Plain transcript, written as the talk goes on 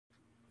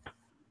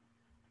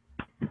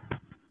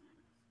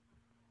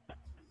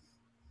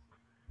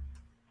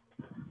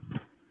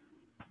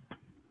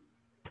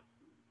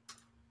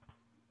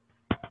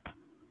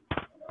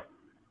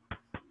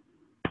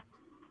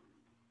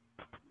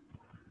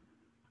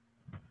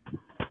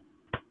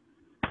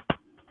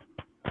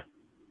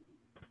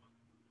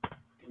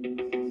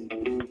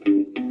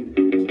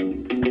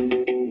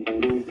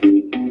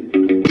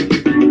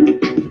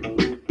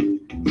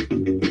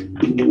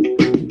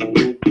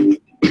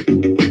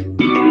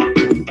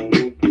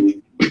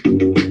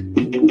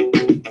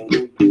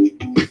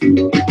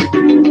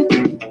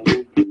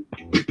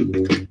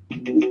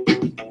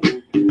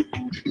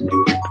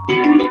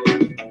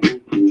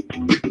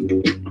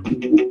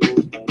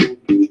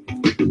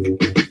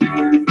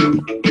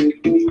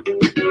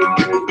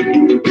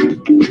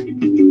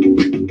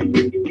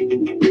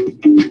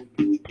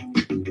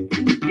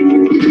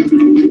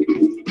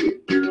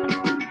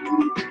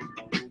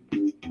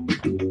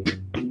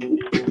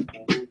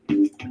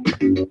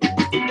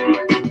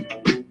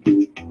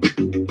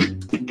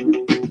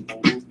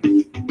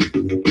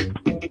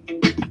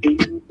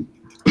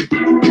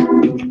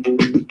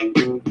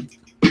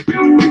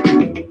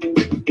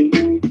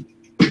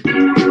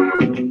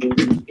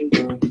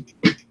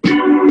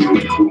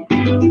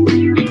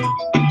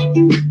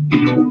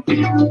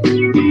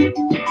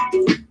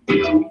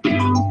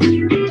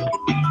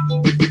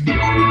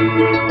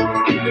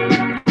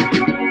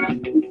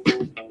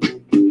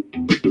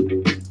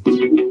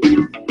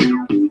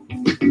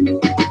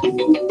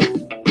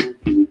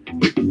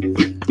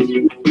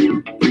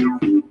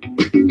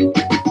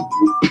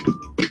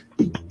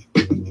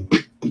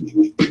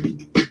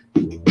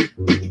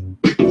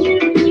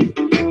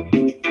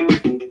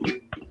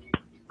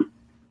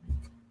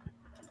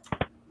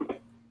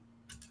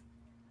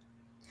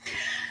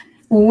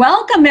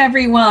Welcome,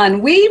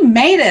 everyone. We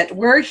made it.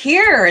 We're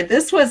here.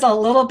 This was a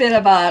little bit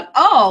of a,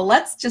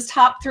 let's just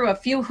hop through a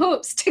few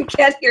hoops to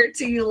get here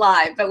to you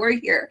live, but we're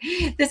here.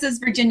 This is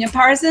Virginia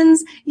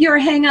Parsons, your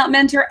Hangout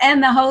mentor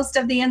and the host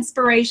of the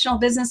Inspirational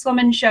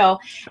Businesswoman Show.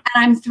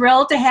 And I'm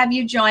thrilled to have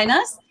you join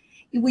us.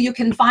 You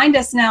can find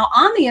us now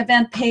on the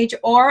event page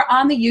or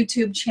on the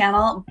YouTube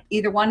channel.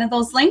 Either one of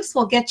those links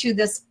will get you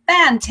this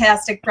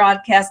fantastic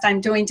broadcast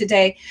I'm doing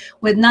today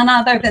with none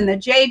other than the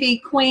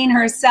JV Queen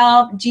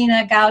herself,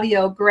 Gina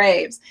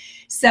Gaudio-Graves.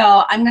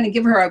 So I'm going to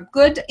give her a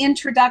good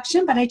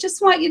introduction, but I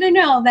just want you to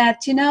know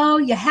that,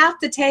 you have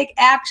to take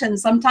action.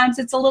 Sometimes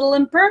it's a little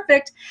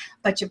imperfect,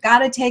 but you've got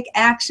to take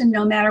action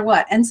no matter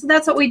what. And so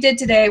that's what we did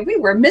today. We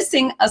were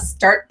missing a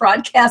start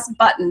broadcast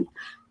button.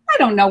 I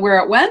don't know where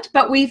it went,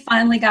 but we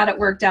finally got it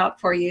worked out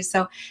for you.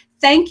 So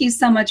thank you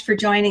so much for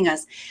joining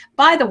us.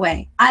 By the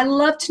way, I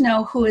love to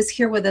know who is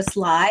here with us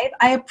live.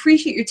 I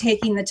appreciate you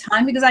taking the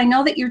time because I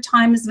know that your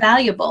time is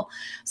valuable.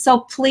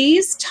 So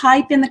please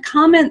type in the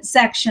comment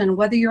section,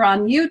 whether you're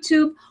on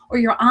YouTube or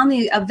you're on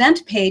the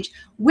event page,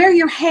 where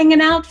you're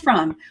hanging out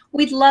from.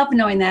 We'd love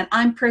knowing that.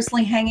 I'm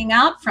personally hanging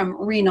out from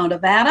Reno,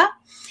 Nevada.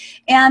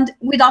 And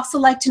we'd also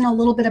like to know a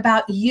little bit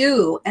about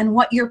you and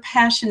what your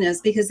passion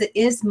is, because it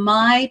is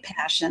my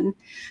passion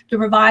to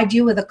provide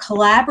you with a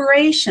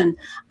collaboration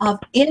of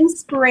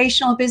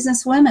inspirational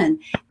business women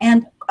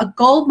and a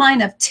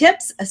goldmine of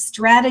tips,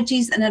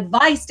 strategies, and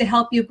advice to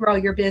help you grow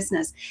your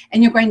business.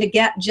 And you're going to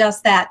get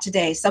just that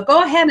today. So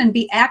go ahead and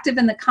be active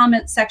in the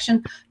comment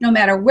section, no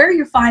matter where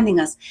you're finding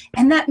us.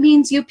 And that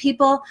means you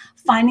people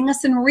finding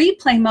us in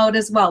replay mode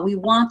as well. We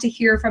want to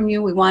hear from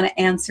you. We want to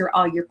answer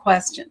all your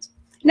questions.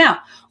 Now,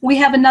 we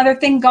have another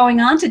thing going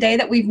on today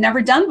that we've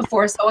never done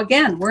before. So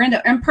again, we're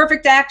into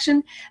imperfect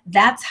action.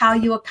 That's how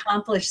you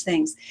accomplish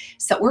things.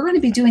 So we're going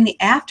to be doing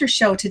the after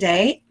show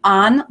today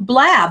on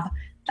Blab.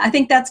 I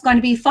think that's going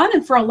to be fun,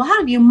 and for a lot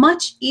of you,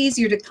 much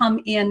easier to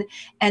come in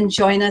and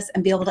join us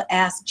and be able to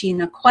ask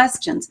Gina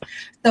questions.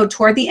 So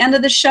toward the end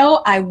of the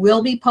show, I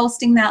will be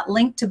posting that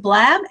link to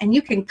Blab, and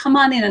you can come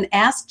on in and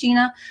ask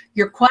Gina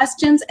your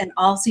questions, and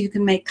also you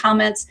can make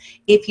comments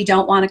if you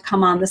don't want to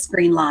come on the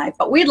screen live.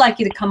 But we'd like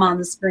you to come on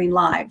the screen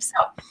live. So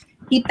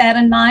keep that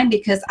in mind,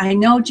 because I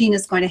know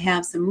Gina's going to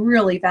have some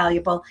really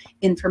valuable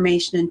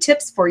information and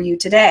tips for you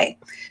today.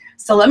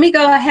 So let me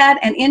go ahead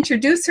and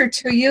introduce her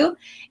to you.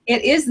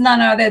 It is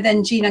none other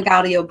than Gina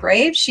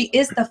Gaudio-Graves. She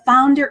is the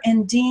founder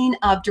and dean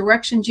of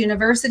Directions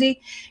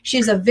University. She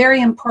is a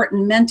very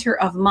important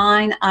mentor of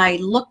mine. I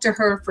look to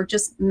her for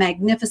just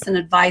magnificent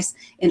advice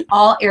in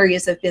all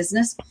areas of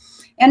business.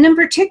 And in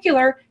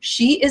particular,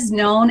 she is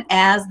known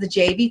as the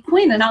JV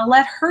Queen, and I'll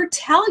let her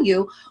tell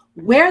you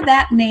where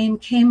that name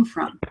came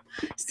from.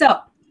 So,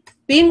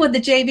 being with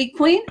the JV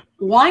Queen,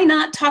 why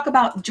not talk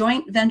about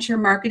joint venture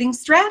marketing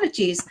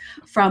strategies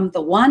from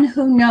the one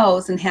who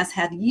knows and has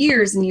had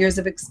years and years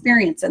of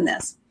experience in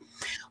this.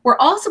 We're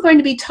also going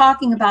to be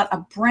talking about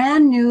a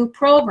brand new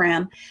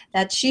program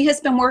that she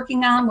has been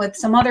working on with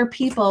some other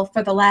people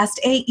for the last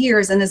 8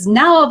 years and is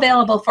now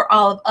available for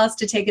all of us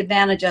to take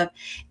advantage of,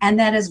 and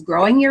that is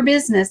growing your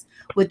business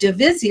with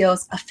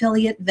Divisio's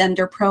affiliate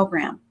vendor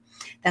program.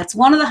 That's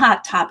one of the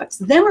hot topics.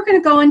 Then we're going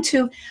to go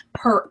into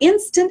her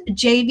instant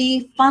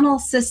JV funnel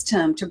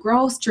system to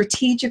grow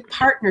strategic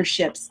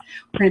partnerships.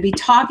 We're going to be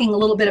talking a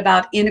little bit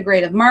about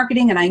integrative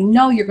marketing, and I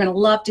know you're going to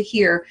love to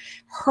hear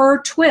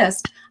her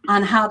twist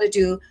on how to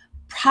do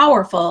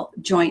powerful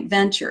joint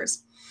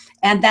ventures.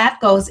 And that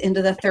goes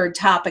into the third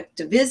topic,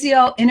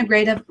 Divisio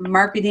Integrative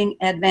Marketing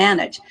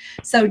Advantage.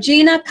 So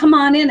Gina, come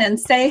on in and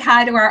say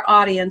hi to our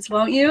audience,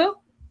 won't you?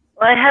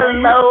 Well,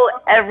 hello,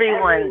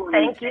 everyone.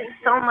 Thank you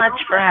so much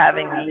for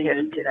having me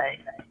here today.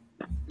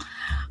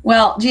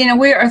 Well, Gina,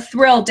 we are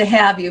thrilled to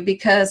have you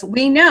because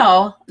we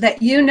know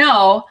that you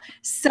know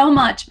so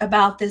much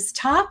about this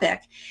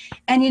topic.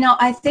 And,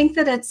 I think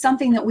that it's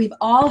something that we've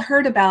all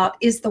heard about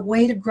is the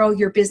way to grow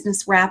your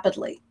business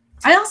rapidly.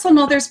 I also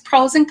know there's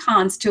pros and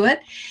cons to it.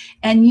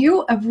 And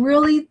you are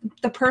really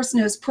the person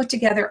who has put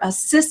together a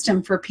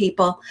system for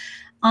people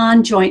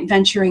on joint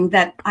venturing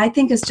that I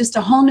think is just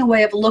a whole new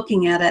way of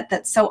looking at it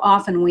that so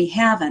often we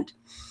haven't.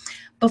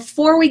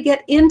 Before we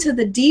get into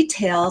the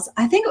details,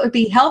 I think it would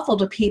be helpful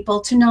to people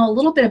to know a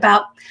little bit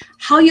about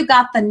how you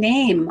got the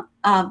name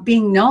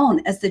being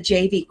known as the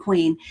JV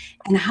Queen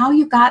and how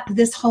you got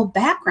this whole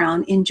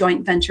background in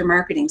joint venture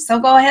marketing. So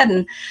go ahead,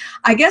 and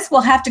I guess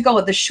we'll have to go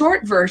with the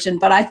short version,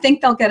 but I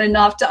think they'll get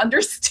enough to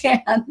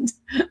understand.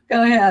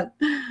 Go ahead.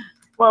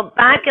 Well,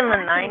 back in the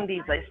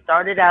 90s, I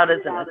started out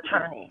as an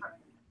attorney,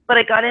 but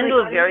I got into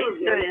a very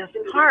serious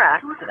car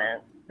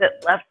accident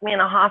that left me in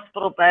a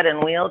hospital bed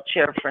and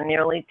wheelchair for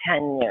nearly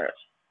 10 years.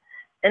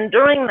 And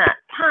during that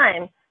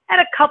time, I had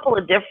a couple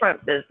of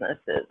different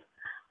businesses.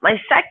 My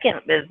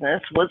second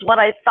business was what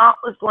I thought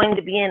was going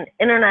to be an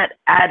internet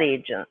ad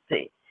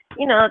agency,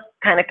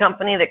 kind of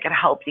company that could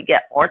help you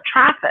get more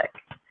traffic.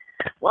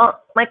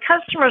 Well, my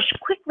customers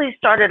quickly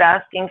started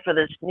asking for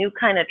this new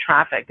kind of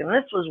traffic, and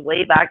this was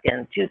way back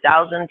in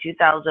 2000,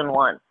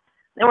 2001.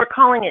 They were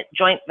calling it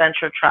joint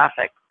venture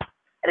traffic.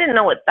 I didn't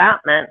know what that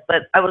meant,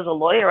 but I was a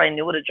lawyer. I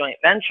knew what a joint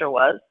venture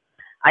was.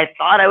 I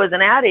thought I was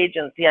an ad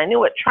agency. I knew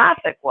what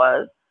traffic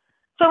was.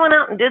 So I went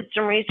out and did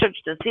some research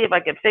to see if I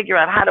could figure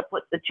out how to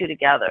put the two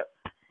together.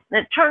 And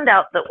it turned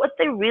out that what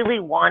they really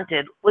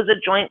wanted was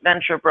a joint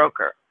venture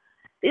broker.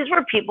 These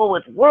were people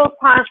with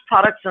world-class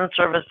products and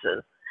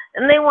services,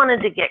 and they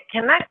wanted to get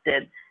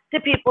connected to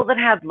people that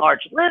had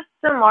large lists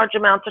and large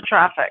amounts of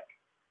traffic.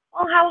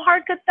 Well, how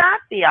hard could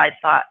that be, I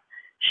thought.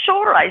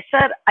 Sure, I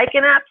said, I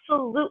can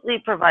absolutely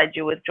provide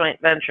you with joint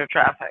venture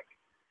traffic.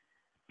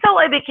 So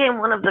I became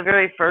one of the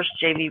very first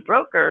JV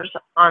brokers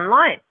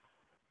online.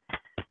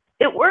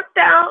 It worked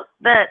out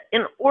that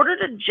in order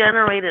to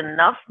generate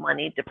enough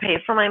money to pay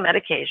for my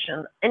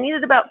medication, I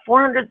needed about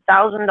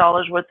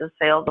 $400,000 worth of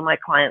sales of my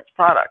clients'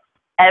 products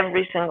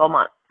every single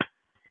month.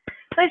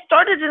 So I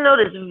started to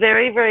notice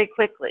very, very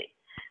quickly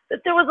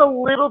that there was a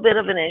little bit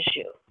of an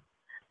issue.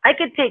 I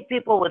could take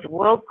people with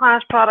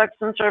world-class products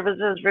and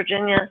services,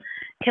 Virginia,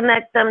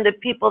 connect them to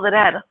people that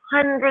had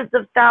hundreds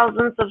of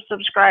thousands of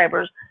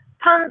subscribers,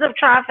 tons of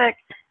traffic.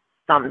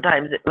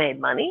 Sometimes it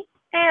made money,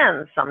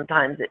 and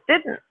sometimes it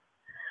didn't.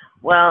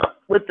 Well,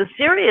 with the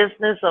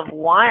seriousness of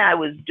why I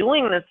was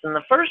doing this in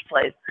the first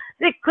place,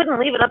 they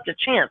couldn't leave it up to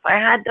chance. I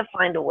had to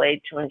find a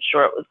way to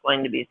ensure it was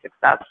going to be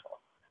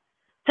successful.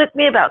 It took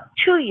me about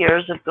 2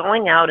 years of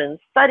going out and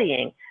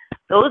studying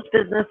those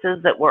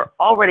businesses that were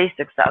already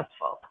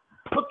successful,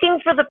 looking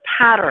for the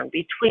pattern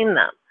between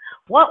them.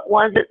 What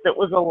was it that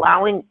was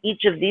allowing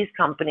each of these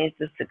companies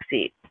to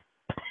succeed?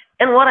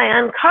 And what I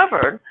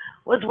uncovered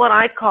was what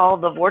I call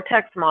the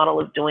vortex model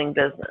of doing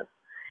business.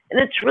 And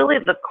it's really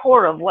the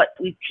core of what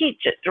we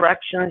teach at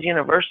Directions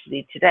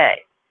University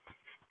today.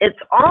 It's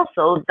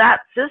also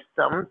that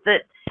system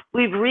that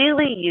we've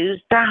really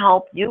used to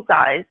help you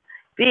guys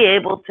be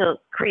able to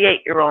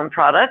create your own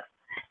products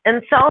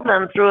and sell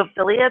them through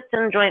affiliates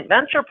and joint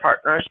venture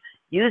partners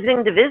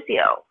using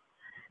Divisio.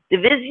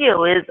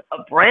 Divisio is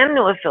a brand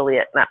new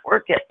affiliate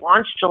network. It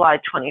launched July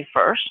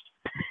 21st,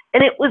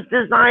 and it was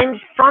designed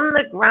from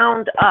the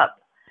ground up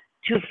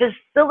to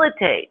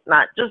facilitate,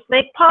 not just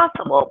make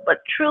possible, but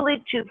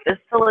truly to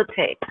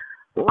facilitate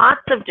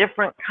lots of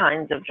different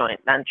kinds of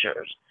joint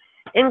ventures,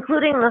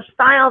 including the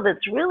style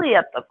that's really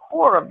at the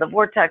core of the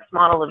vortex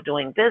model of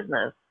doing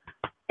business,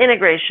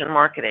 integration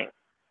marketing.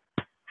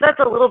 So that's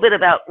a little bit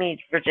about me,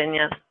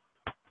 Virginia.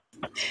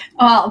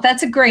 Well,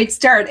 that's a great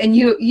start, and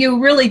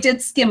you really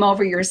did skim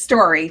over your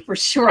story for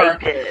sure. I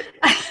did.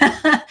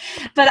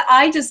 But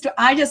I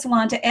just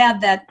want to add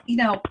that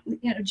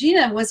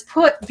Gina was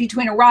put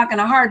between a rock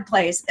and a hard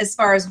place as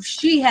far as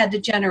she had to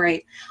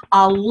generate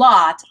a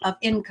lot of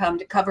income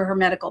to cover her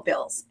medical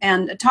bills.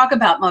 And talk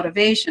about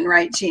motivation,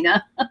 right,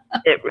 Gina?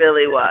 It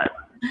really was.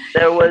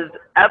 There was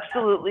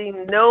absolutely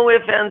no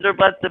ifs, ands, or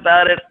buts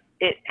about it.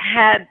 It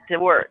had to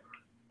work,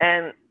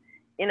 and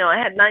I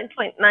had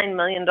 $9.9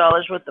 million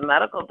worth of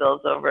medical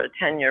bills over a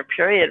 10-year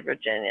period,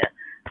 Virginia.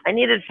 I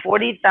needed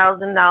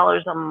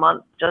 $40,000 a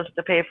month just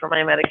to pay for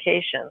my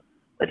medication.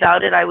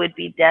 Without it, I would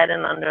be dead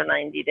in under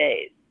 90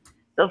 days.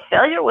 So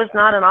failure was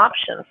not an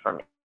option for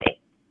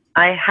me.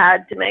 I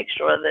had to make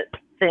sure that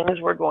things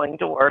were going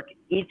to work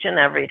each and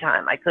every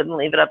time. I couldn't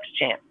leave it up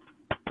to chance.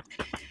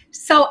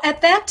 So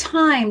at that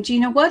time,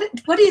 Gina, what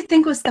do you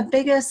think was the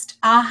biggest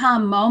aha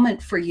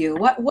moment for you?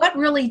 What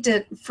really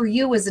did for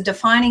you was a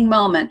defining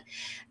moment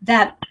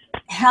that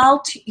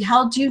held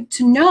you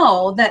to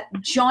know that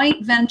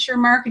joint venture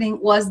marketing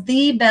was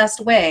the best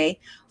way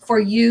for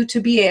you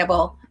to be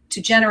able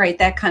to generate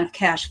that kind of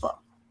cash flow?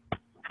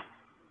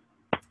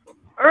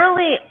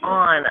 Early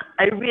on,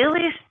 I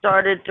really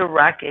started to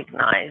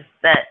recognize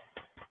that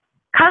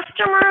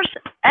Customers,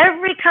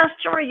 every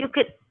customer you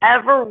could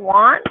ever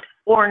want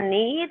or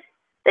need,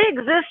 they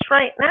exist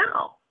right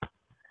now.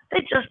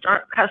 They just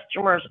aren't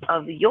customers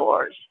of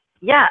yours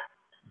yet.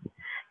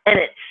 And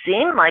it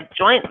seemed like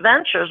joint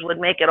ventures would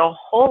make it a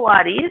whole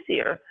lot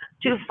easier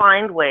to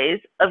find ways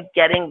of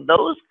getting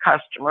those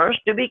customers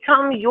to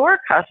become your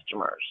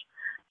customers,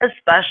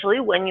 especially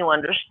when you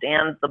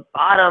understand the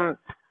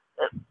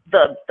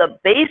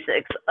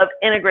basics of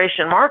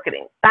integration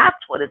marketing. That's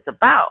what it's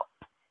about.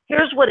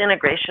 Here's what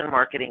integration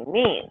marketing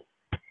means.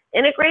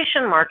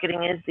 Integration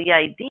marketing is the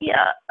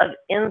idea of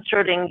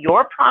inserting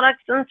your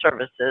products and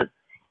services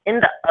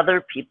into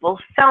other people's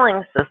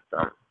selling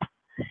systems.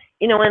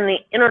 You know, in the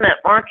internet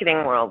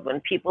marketing world,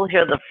 when people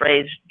hear the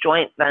phrase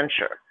joint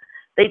venture,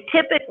 they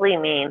typically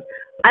mean,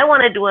 I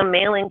want to do a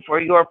mailing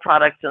for your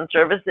products and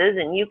services,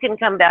 and you can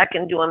come back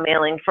and do a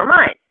mailing for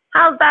mine.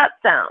 How's that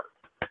sound?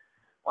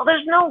 Well,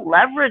 there's no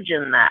leverage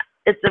in that.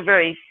 It's a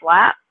very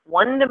flat,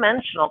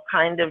 one-dimensional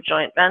kind of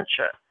joint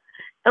venture.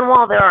 And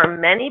while there are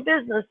many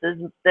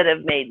businesses that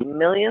have made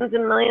millions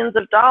and millions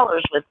of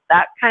dollars with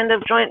that kind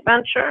of joint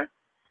venture,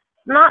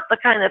 it's not the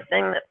kind of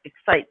thing that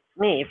excites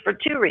me for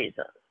two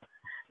reasons.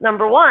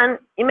 Number one,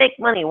 you make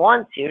money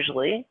once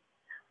usually.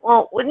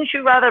 Well, wouldn't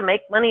you rather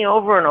make money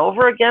over and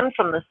over again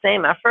from the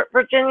same effort,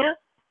 Virginia?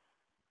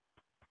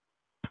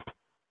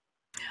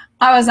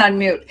 I was on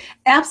mute.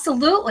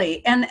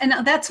 Absolutely. And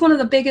that's one of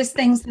the biggest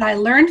things that I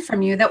learned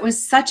from you. That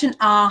was such an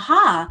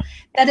aha,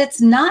 that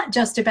it's not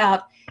just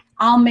about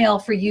I'll mail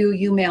for you,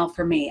 you mail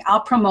for me.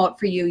 I'll promote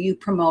for you, you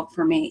promote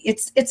for me.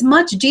 It's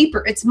much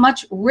deeper. It's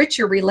much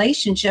richer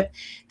relationship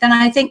than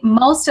I think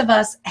most of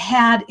us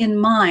had in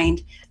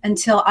mind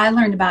until I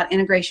learned about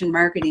integration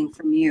marketing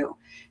from you.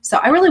 So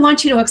I really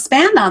want you to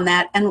expand on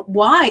that and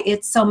why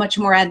it's so much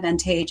more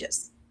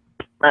advantageous.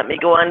 Let me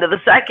go on to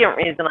the second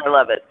reason I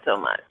love it so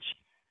much.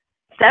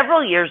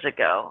 Several years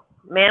ago,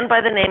 a man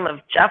by the name of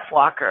Jeff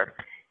Walker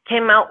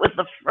came out with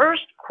the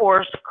first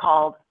course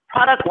called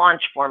Product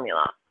Launch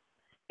Formula.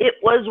 It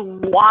was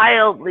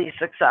wildly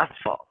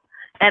successful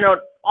and an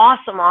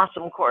awesome,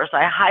 awesome course.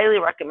 I highly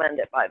recommend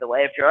it, by the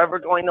way. If you're ever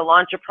going to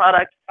launch a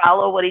product,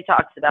 follow what he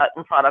talks about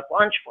in Product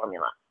Launch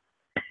Formula.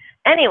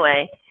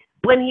 Anyway,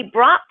 when he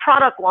brought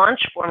Product Launch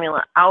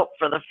Formula out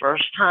for the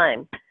first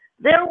time,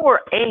 there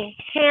were a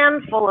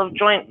handful of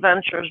joint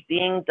ventures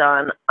being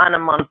done on a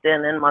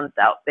month-in and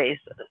month-out basis.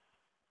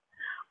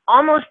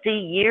 Almost a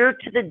year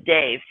to the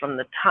day from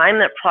the time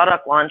that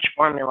Product Launch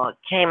Formula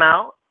came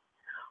out,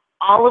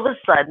 all of a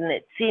sudden,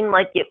 it seemed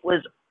like it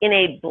was in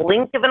a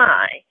blink of an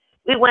eye.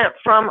 We went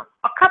from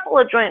a couple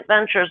of joint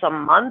ventures a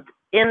month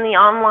in the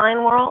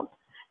online world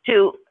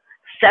to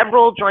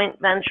several joint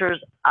ventures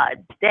a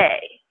day.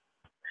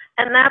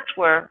 And that's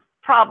where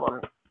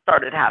problems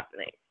started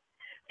happening.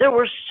 There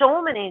were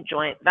so many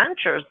joint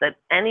ventures that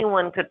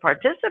anyone could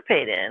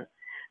participate in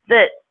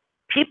that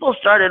people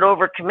started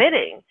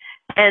overcommitting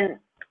and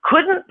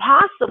couldn't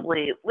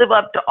possibly live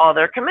up to all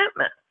their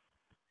commitments.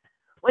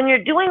 When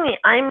you're doing the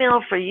I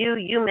mail for you,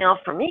 you mail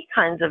for me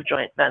kinds of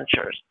joint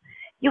ventures,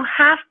 you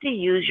have to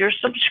use your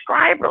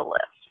subscriber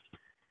list.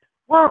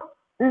 Well,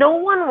 no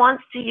one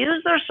wants to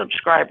use their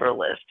subscriber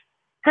list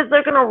because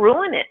they're going to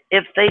ruin it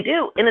if they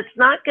do. And it's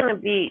not going to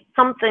be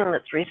something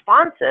that's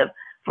responsive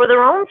for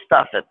their own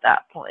stuff at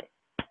that point.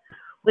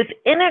 With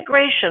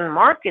integration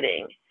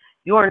marketing,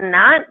 you're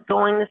not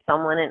going to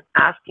someone and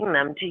asking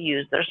them to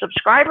use their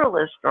subscriber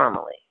list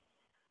normally.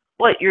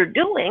 What you're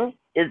doing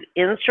is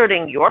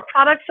inserting your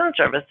products and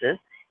services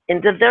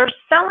into their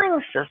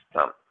selling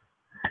system.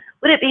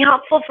 Would it be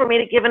helpful for me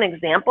to give an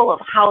example of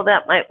how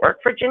that might work,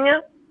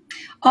 Virginia?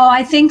 Oh,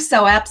 I think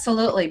so,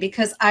 absolutely,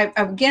 because I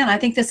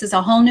think this is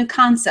a whole new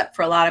concept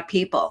for a lot of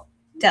people.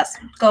 Yes,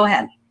 go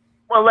ahead.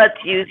 Well, let's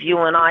use you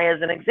and I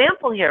as an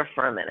example here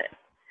for a minute.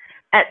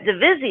 At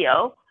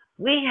Divisio,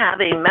 we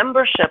have a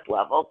membership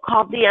level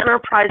called the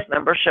Enterprise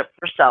Membership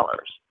for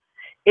Sellers.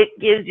 It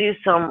gives you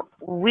some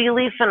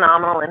really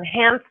phenomenal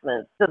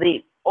enhancements to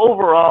the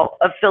overall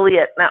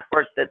affiliate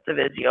network that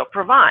Divisio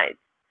provides.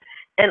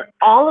 And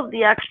all of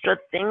the extra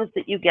things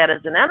that you get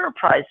as an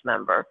enterprise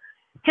member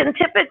can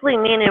typically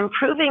mean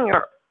improving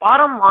your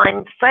bottom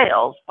line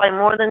sales by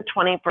more than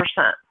 20%.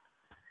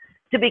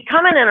 To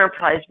become an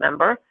enterprise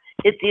member,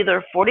 it's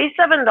either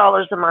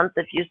 $47 a month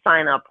if you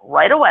sign up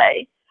right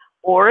away,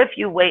 or if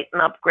you wait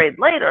and upgrade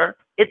later,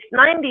 it's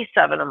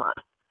 $97 a month.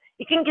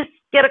 You can just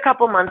get a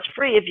couple months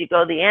free if you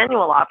go the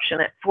annual option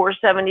at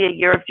 $470 a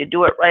year if you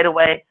do it right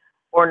away,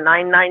 or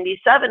 $997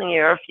 a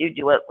year if you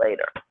do it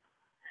later.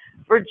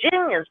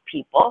 Virginia's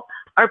people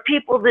are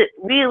people that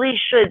really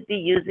should be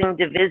using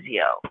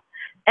Divisio.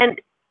 And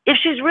if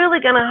she's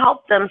really going to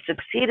help them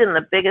succeed in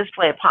the biggest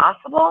way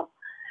possible,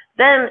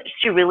 then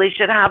she really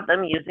should have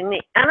them using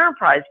the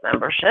enterprise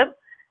membership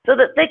so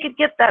that they could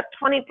get that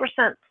 20%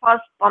 plus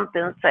bump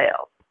in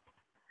sales.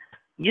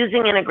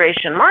 Using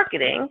integration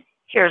marketing,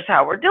 here's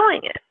how we're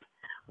doing it.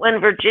 When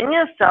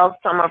Virginia sells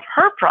some of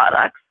her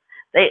products,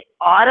 they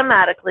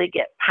automatically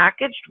get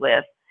packaged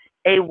with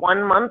a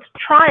 1-month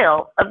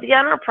trial of the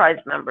enterprise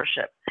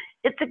membership.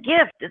 It's a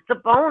gift, it's a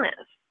bonus.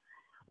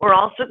 We're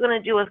also going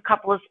to do a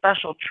couple of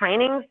special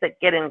trainings that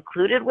get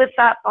included with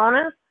that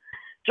bonus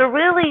to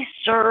really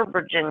serve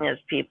Virginia's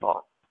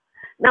people.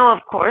 Now,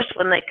 of course,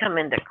 when they come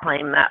in to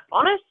claim that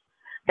bonus,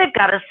 they've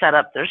got to set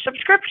up their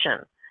subscription.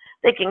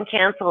 They can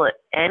cancel it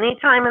any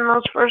time in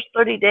those first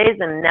 30 days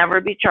and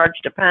never be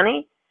charged a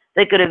penny.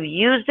 They could have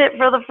used it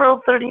for the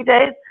full 30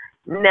 days,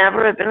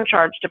 never have been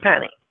charged a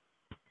penny.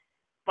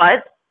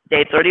 But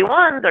day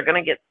 31, they're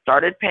going to get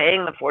started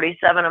paying the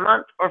 $47 a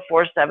month or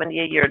 $470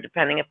 a year,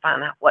 depending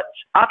upon what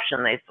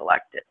option they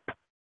selected.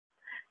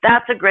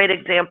 That's a great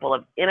example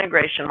of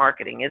integration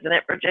marketing, isn't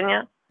it,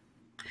 Virginia?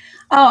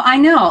 Oh, I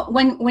know.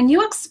 When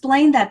you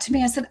explained that to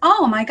me, I said,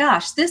 "Oh my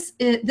gosh,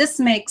 this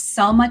makes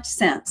so much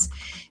sense."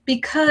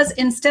 Because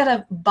instead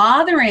of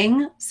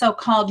bothering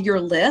so-called your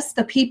list,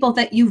 the people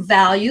that you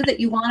value, that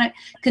you want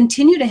to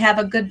continue to have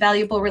a good,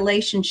 valuable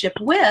relationship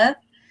with,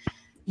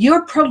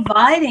 you're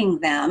providing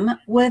them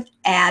with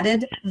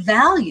added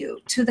value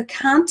to the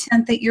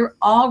content that you're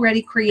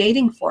already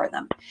creating for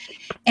them.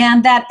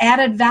 And that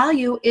added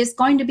value is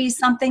going to be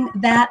something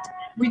that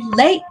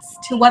relates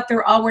to what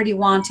they're already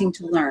wanting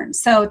to learn.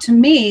 So to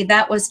me,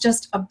 that was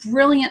just a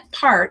brilliant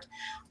part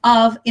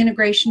of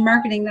integration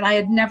marketing that I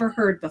had never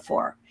heard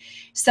before.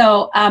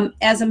 So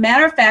as a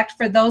matter of fact,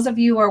 for those of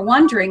you who are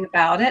wondering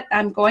about it,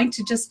 I'm going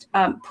to just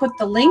put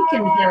the link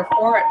in here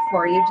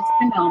for you. Just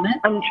a moment.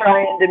 I'm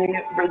trying to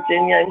mute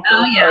Virginia. I'm so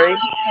Oh, yeah. sorry.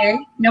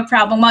 Okay, no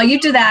problem. While you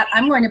do that,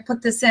 I'm going to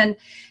put this in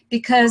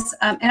because,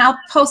 and I'll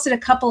post it a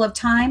couple of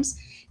times,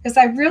 because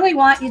I really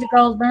want you to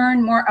go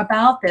learn more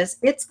about this.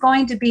 It's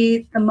going to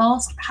be the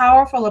most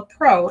powerful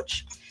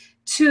approach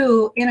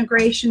to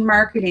integration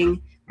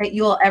marketing that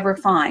you'll ever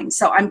find.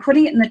 So I'm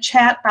putting it in the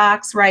chat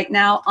box right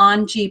now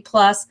on G+.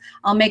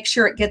 I'll make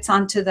sure it gets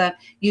onto the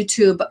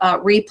YouTube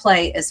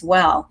replay as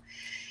well.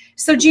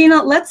 So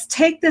Gina, let's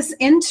take this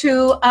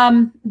into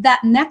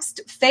that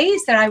next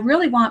phase that I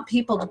really want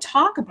people to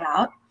talk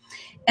about,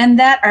 and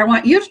that I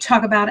want you to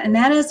talk about, and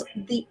that is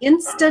the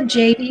Insta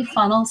JV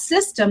funnel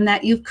system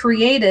that you've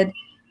created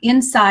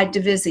inside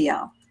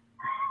Divisio.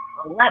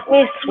 Let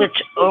me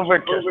switch over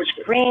to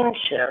screen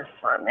share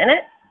for a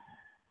minute.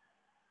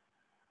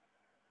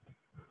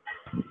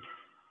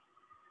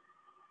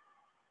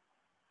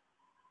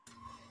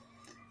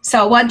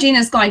 So what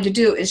Gina's going to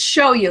do is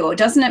show you,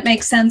 doesn't it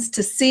make sense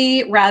to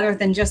see rather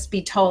than just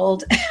be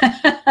told?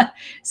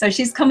 So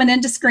she's coming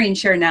into screen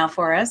share now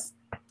for us.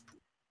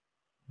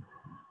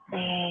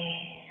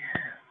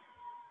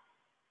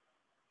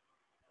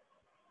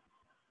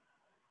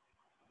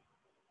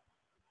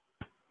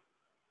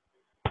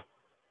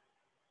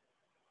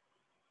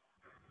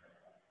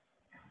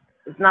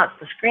 It's not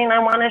the screen I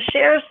want to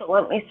share, so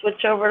let me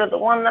switch over to the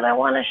one that I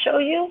want to show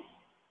you.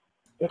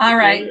 All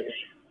right.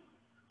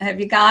 Have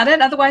you got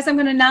it? Otherwise, I'm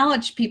going to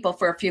acknowledge people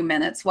for a few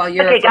minutes while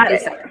you're okay, for a few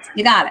seconds.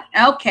 You got it.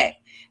 Okay.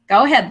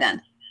 Go ahead then.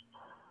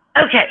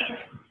 Okay.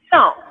 So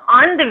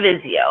on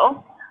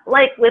Divisio,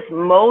 like with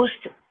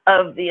most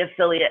of the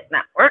affiliate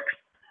networks,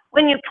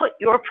 when you put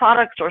your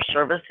products or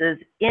services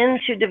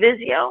into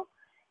Divisio,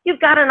 you've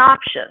got an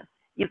option.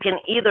 You can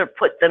either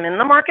put them in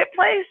the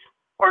marketplace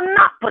or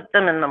not put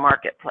them in the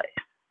marketplace.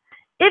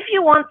 If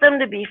you want them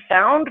to be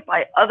found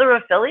by other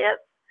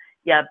affiliates,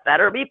 you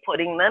better be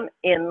putting them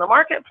in the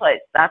marketplace.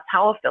 That's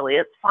how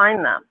affiliates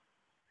find them.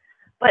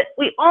 But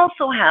we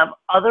also have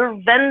other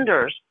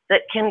vendors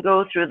that can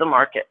go through the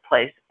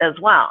marketplace as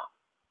well.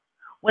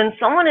 When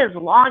someone is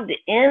logged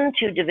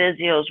into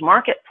Divisio's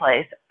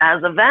marketplace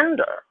as a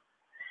vendor,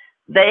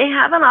 they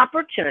have an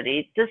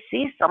opportunity to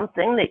see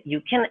something that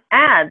you can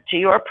add to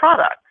your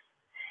products.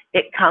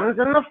 It comes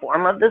in the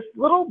form of this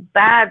little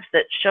badge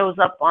that shows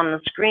up on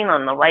the screen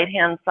on the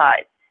right-hand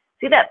side.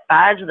 See that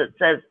badge that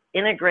says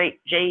Integrate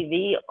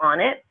JV on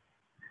it?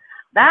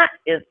 That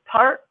is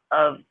part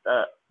of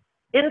the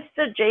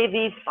Insta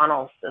JV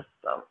funnel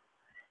system.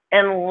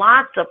 And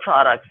lots of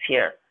products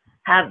here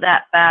have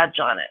that badge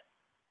on it.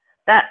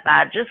 That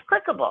badge is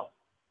clickable.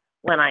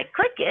 When I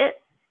click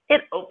it,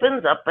 it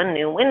opens up a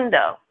new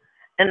window.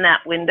 And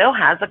that window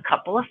has a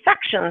couple of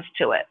sections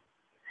to it.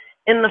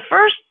 In the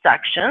first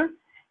section,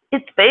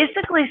 it's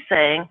basically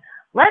saying,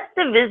 let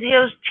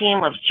Divisio's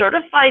team of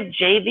certified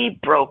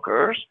JV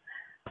brokers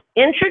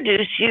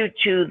introduce you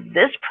to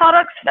this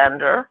product's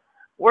vendor,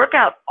 work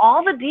out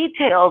all the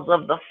details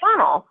of the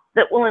funnel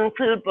that will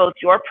include both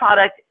your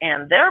product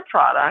and their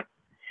product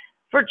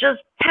for just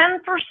 10%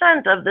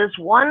 of this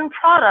one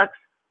product's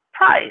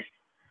price.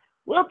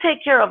 We'll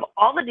take care of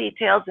all the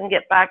details and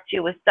get back to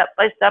you with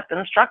step-by-step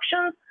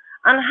instructions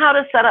on how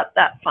to set up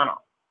that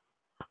funnel.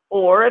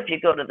 Or if you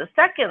go to the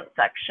second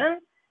section,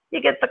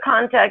 you get the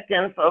contact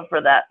info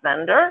for that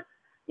vendor,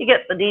 you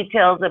get the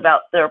details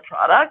about their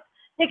product,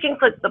 you can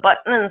click the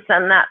button and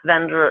send that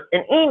vendor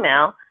an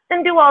email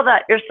and do all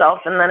that yourself,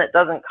 and then it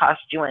doesn't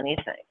cost you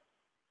anything.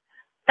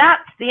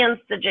 That's the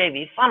Insta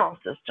JV funnel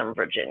system,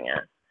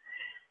 Virginia.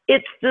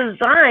 It's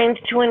designed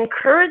to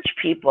encourage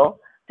people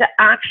to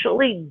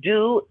actually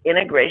do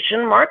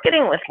integration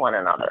marketing with one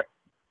another.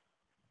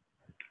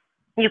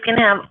 You can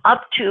have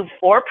up to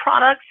 4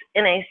 products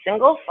in a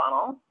single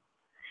funnel.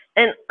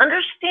 And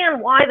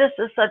understand why this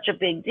is such a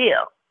big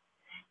deal.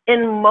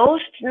 In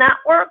most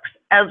networks,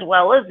 as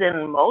well as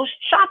in most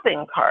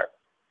shopping carts,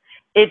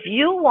 if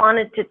you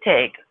wanted to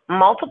take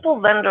multiple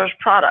vendors'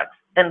 products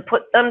and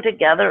put them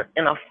together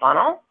in a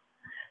funnel,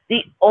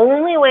 the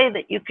only way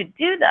that you could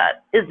do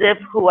that is if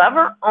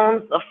whoever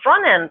owns the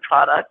front end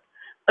product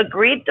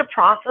agreed to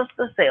process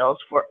the sales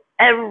for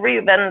every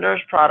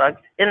vendor's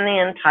product in the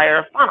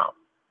entire funnel.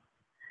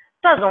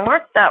 It doesn't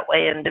work that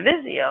way in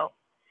Divisio.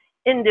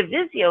 In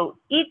Divisio,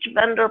 each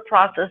vendor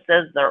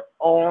processes their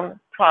own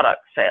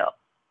product sale.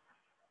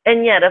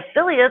 And yet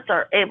affiliates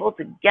are able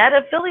to get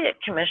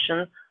affiliate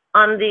commissions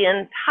on the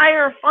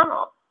entire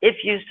funnel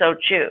if you so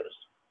choose.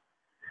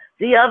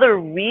 The other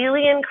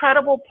really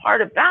incredible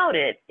part about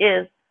it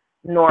is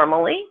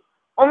normally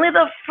only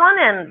the front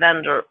end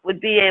vendor would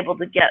be able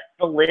to get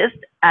the list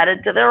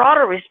added to their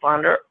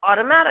autoresponder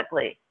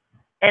automatically.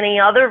 Any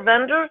other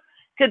vendor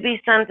could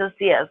be sent a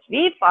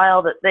CSV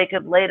file that they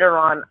could later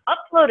on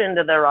upload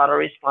into their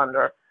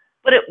autoresponder,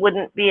 but it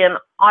wouldn't be an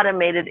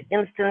automated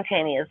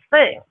instantaneous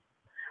thing.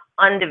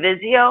 On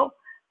Divisio,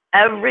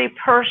 every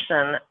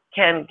person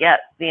can get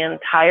the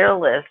entire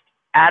list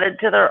added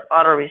to their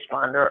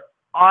autoresponder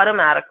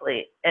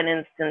automatically and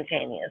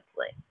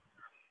instantaneously.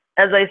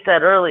 As I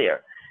said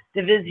earlier,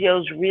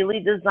 Divisio is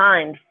really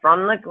designed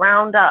from the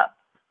ground up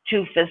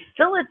to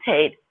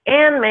facilitate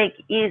and make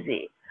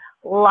easy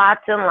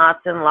lots and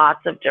lots and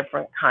lots of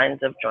different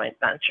kinds of joint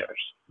ventures.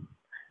 Does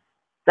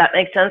that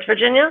make sense,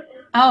 Virginia?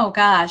 Oh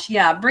gosh,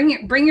 yeah.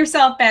 Bring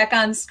yourself back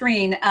on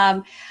screen.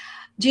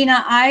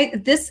 Gina,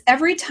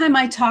 every time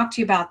I talk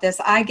to you about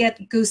this, I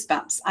get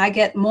goosebumps. I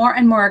get more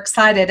and more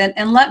excited.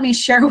 And let me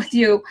share with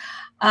you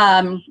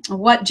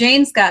what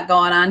Jane's got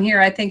going on here.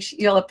 I think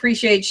you'll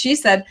appreciate. She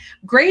said,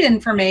 great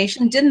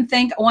information. Didn't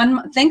think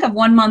of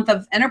 1 month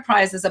of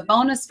enterprise as a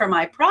bonus for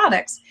my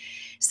products.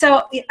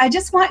 So I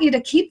just want you to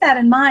keep that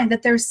in mind,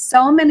 that there's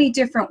so many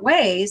different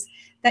ways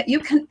that you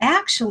can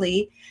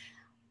actually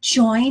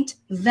joint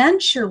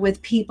venture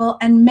with people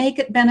and make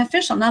it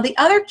beneficial. Now, the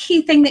other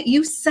key thing that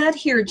you said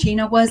here,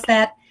 Gina, was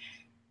that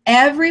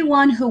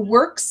everyone who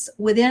works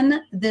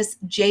within this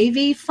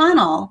JV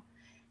funnel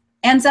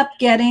ends up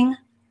getting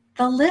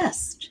the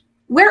list.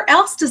 Where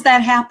else does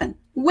that happen?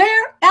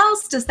 Where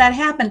else does that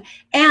happen?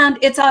 And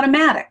it's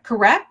automatic,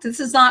 correct? This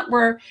is not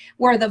where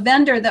the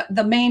vendor,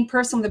 the main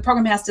person with the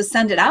program has to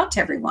send it out to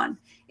everyone.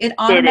 It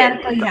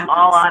automatically happens. It's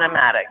all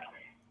automatic.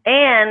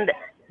 And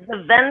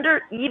the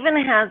vendor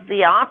even has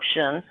the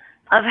option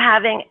of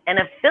having an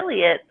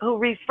affiliate who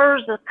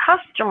refers a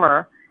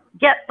customer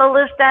get the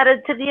list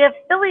added to the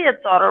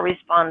affiliate's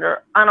autoresponder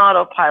on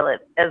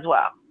autopilot as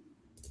well.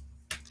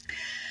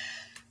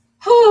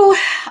 Whew.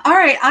 All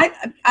right,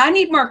 I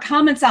need more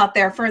comments out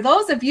there. For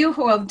those of you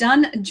who have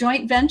done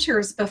joint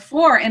ventures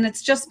before, and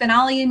it's just been,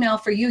 I'll email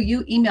for you,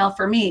 you email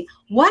for me,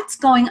 what's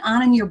going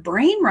on in your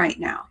brain right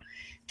now?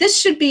 This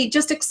should be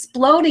just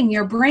exploding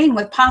your brain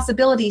with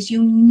possibilities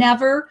you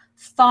never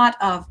thought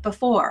of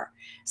before.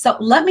 So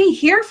let me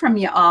hear from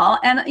you all.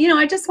 And,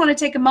 I just want to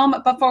take a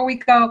moment before we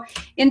go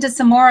into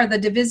some more of the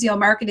Divisio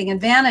marketing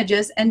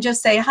advantages and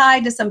just say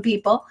hi to some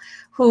people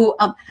who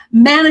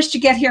managed to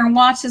get here and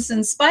watch this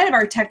in spite of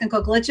our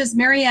technical glitches.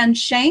 Marianne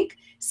Shank,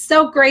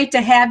 so great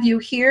to have you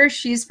here.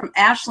 She's from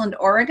Ashland,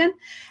 Oregon.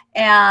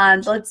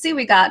 And let's see,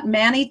 we got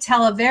Manny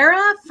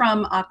Talavera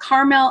from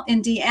Carmel,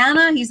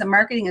 Indiana. He's a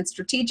marketing and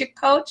strategic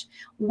coach.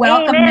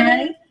 Welcome, hey,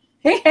 Manny.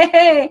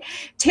 Hey,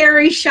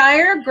 Terry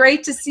Shire,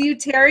 great to see you,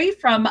 Terry,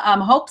 from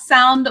Hope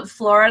Sound,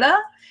 Florida.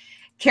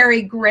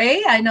 Carrie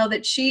Gray, I know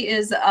that she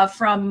is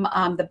from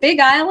the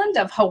Big Island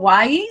of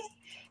Hawaii.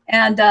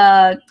 And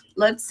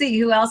let's see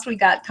who else we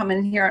got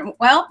coming here.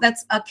 Well,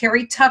 that's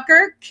Carrie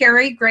Tucker.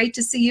 Carrie, great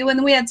to see you. And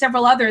then we had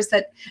several others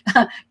that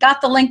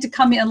got the link to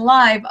come in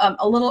live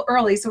a little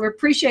early. So we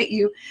appreciate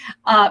you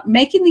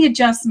making the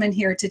adjustment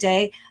here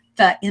today.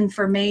 The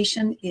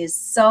information is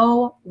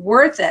so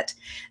worth it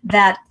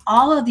that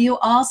all of you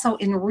also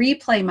in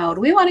replay mode,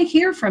 we want to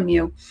hear from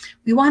you.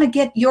 We want to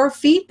get your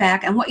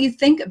feedback and what you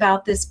think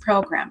about this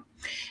program.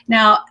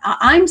 Now,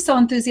 I'm so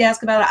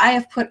enthusiastic about it. I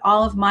have put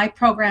all of my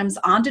programs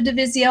onto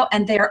Divisio,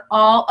 and they're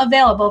all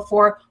available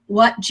for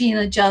what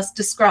Gina just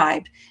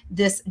described,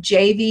 this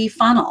JV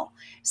funnel.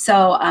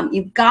 So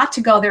you've got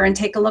to go there and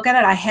take a look at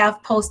it. I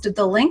have posted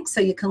the link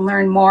so you can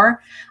learn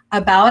more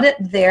about it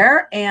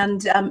there,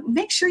 and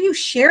make sure you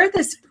share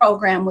this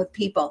program with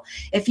people.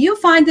 If you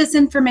find this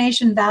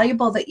information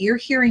valuable that you're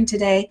hearing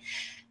today,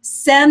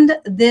 send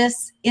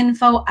this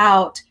info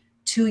out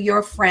to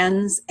your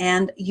friends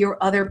and your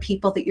other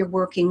people that you're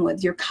working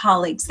with, your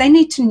colleagues. They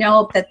need to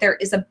know that there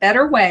is a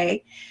better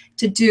way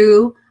to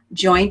do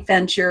joint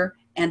venture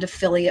and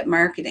affiliate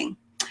marketing.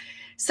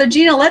 So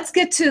Gina, let's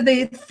get to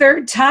the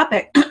third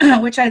topic,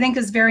 which I think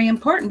is very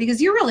important because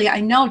you're really,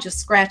 I know, just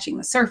scratching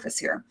the surface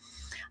here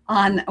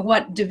on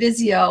what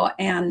Divisio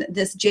and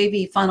this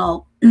JV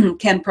funnel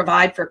can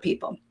provide for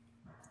people.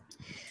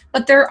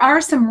 But there are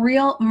some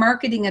real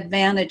marketing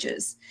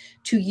advantages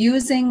to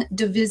using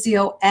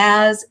Divisio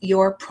as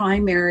your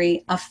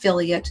primary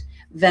affiliate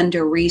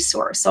vendor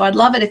resource. So I'd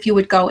love it if you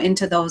would go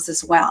into those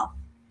as well.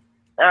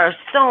 There are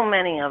so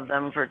many of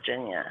them,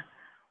 Virginia.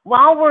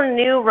 While we're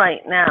new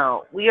right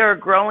now, we are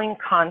growing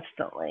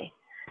constantly.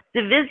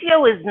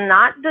 Divisio is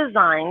not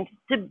designed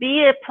to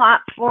be a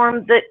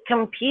platform that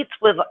competes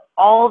with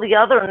all the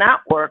other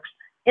networks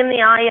in the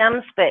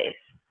IM space.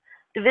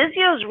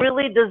 Divisio is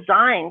really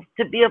designed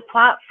to be a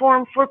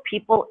platform for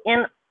people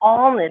in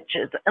all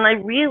niches, and I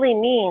really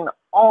mean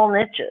all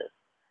niches,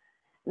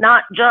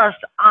 not just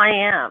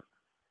IM.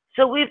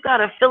 So we've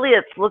got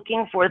affiliates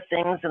looking for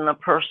things in the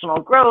personal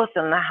growth,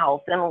 in the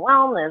health and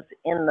wellness,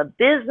 in the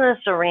business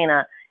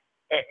arena,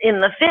 in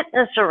the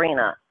fitness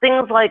arena,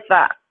 things like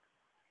that.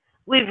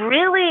 We've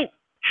really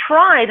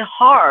tried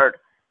hard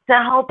to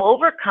help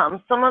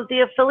overcome some of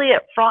the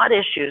affiliate fraud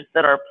issues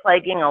that are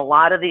plaguing a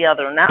lot of the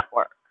other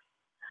networks.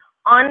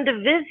 On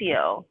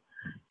Divisio,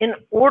 in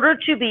order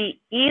to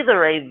be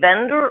either a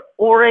vendor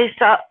or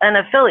an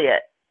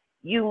affiliate,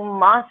 you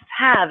must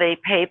have a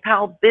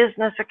PayPal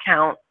business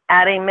account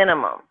at a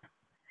minimum.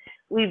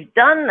 We've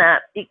done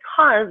that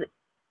because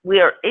we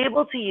are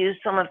able to use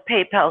some of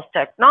PayPal's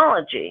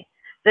technology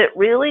that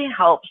really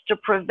helps to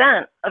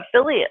prevent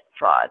affiliate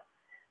fraud,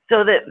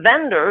 so that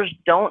vendors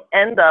don't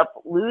end up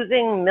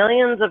losing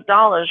millions of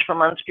dollars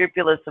from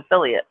unscrupulous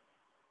affiliates.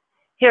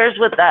 Here's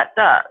what that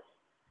does.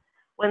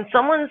 When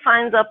someone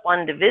signs up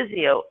on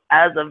Divisio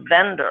as a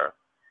vendor,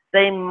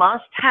 they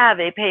must have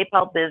a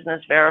PayPal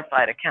Business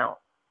Verified account.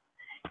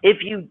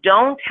 If you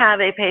don't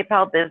have a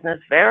PayPal Business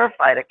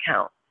Verified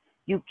account,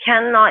 you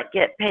cannot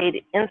get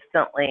paid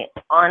instantly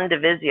on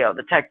Divisio.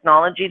 The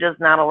technology does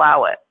not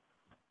allow it.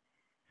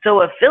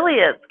 So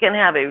affiliates can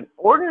have an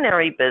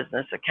ordinary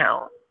business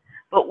account,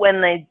 but when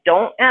they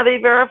don't have a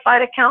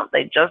verified account,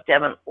 they just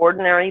have an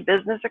ordinary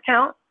business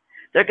account,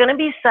 they're going to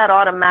be set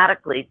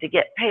automatically to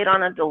get paid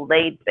on a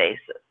delayed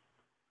basis.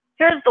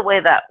 Here's the way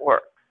that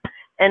works.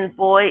 And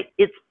boy,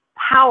 it's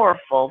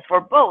powerful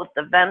for both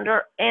the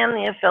vendor and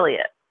the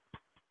affiliate.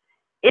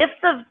 If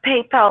the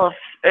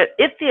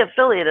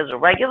affiliate is a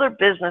regular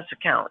business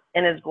account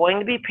and is going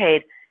to be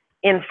paid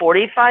in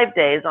 45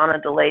 days on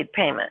a delayed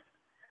payment,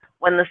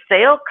 when the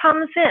sale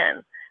comes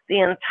in, the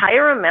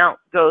entire amount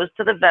goes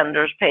to the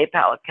vendor's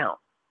PayPal account.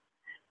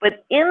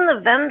 But in the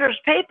vendor's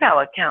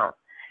PayPal account,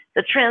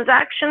 the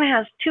transaction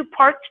has two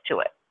parts to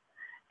it.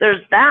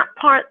 There's that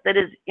part that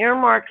is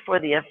earmarked for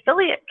the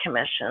affiliate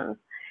commissions,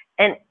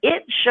 and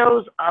it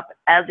shows up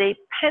as a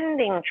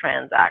pending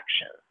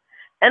transaction.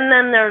 And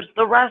then there's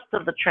the rest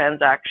of the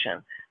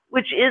transaction,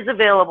 which is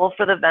available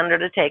for the vendor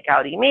to take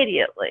out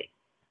immediately.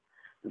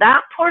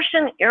 That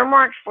portion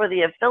earmarked for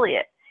the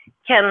affiliate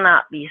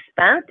cannot be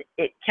spent,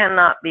 it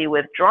cannot be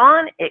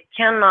withdrawn, it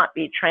cannot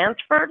be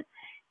transferred.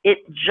 It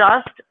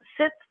just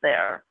sits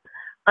there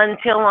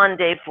until on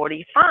day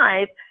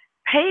 45,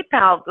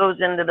 PayPal goes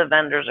into the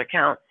vendor's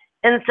account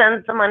and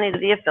sends the money to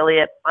the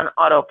affiliate on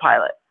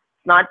autopilot.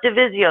 It's not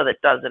Divisio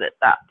that does it at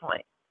that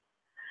point.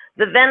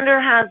 The vendor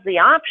has the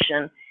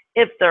option,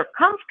 if they're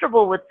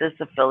comfortable with this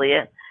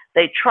affiliate,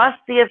 they trust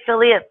the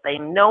affiliate, they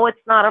know it's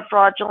not a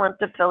fraudulent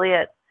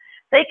affiliate,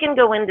 they can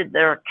go into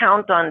their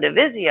account on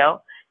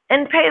Divisio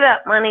and pay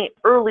that money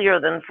earlier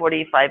than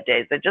 45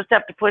 days. They just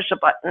have to push a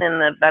button in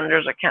the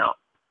vendor's account.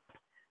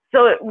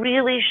 So it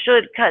really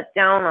should cut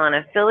down on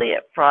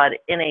affiliate fraud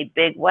in a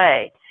big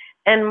way.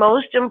 And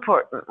most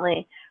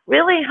importantly,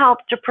 really help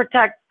to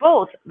protect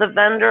both the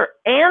vendor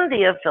and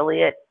the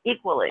affiliate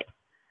equally.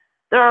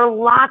 There are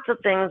lots of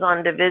things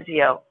on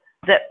Divisio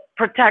that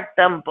protect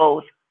them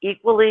both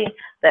equally,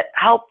 that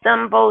help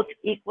them both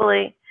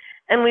equally.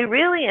 And we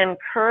really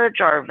encourage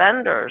our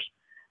vendors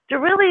to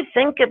really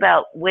think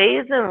about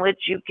ways in which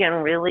you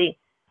can really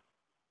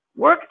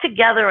work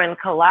together and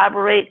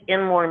collaborate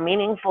in more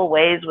meaningful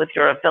ways with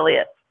your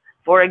affiliates.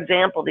 For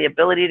example, the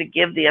ability to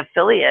give the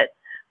affiliate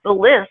the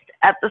list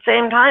at the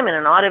same time in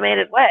an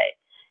automated way.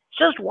 It's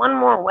just one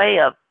more way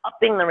of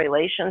upping the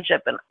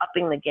relationship and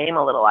upping the game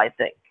a little, I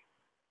think.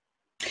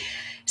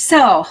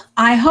 So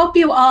I hope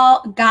you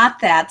all got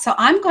that. So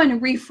I'm going to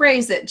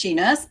rephrase it,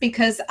 Gina,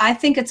 because I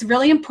think it's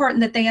really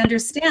important that they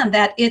understand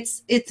that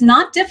it's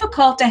not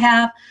difficult to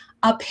have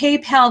a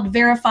PayPal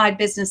verified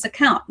business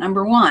account,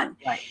 number one.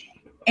 Right.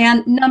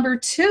 And number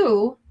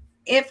two,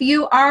 if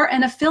you are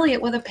an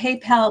affiliate with a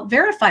PayPal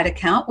verified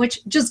account,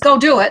 which just go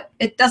do it,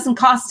 it doesn't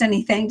cost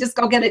anything, just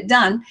go get it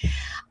done,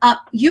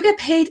 you get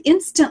paid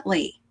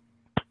instantly.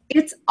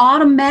 It's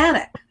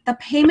automatic. The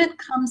payment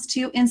comes to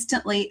you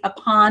instantly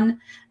upon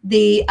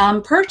the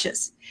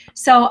purchase.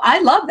 So I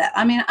love that.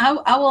 I mean,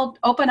 I will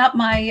open up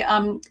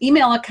my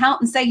email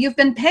account and say, you've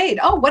been paid.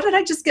 Oh, what did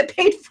I just get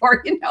paid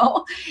for, you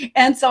know?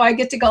 And so I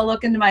get to go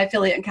look into my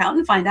affiliate account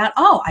and find out,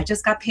 oh, I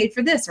just got paid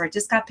for this, or I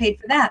just got paid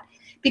for that,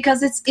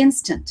 because it's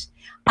instant.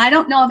 I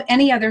don't know of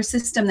any other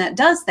system that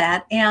does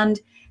that. And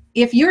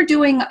if you're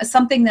doing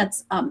something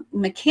that's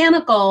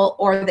mechanical,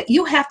 or that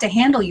you have to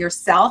handle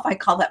yourself, I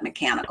call that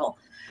mechanical.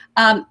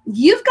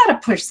 you've got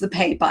to push the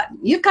pay button.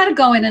 You've got to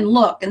go in and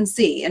look and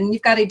see, and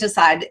you've got to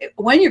decide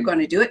when you're going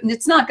to do it. And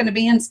it's not going to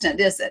be instant,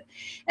 is it?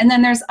 And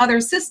then there's other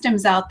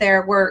systems out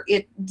there where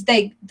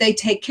they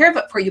take care of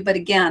it for you, but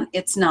again,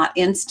 it's not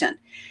instant.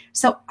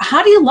 So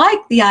how do you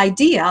like the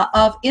idea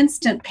of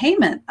instant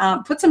payment?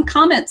 Put some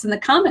comments in the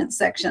comments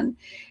section.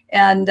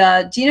 And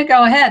Gina,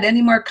 go ahead.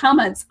 Any more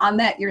comments on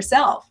that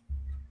yourself?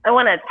 I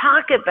want to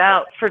talk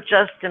about for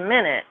just a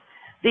minute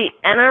the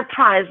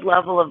enterprise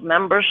level of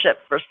membership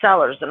for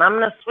sellers. And I'm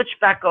going to switch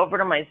back over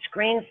to my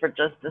screen for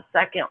just a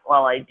second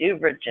while I do,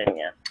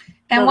 Virginia.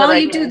 And while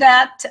you do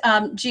that,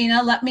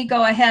 Gina, let me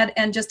go ahead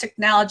and just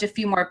acknowledge a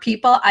few more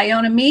people.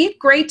 Iona Mead,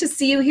 great to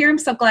see you here. I'm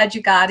so glad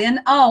you got in.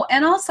 Oh,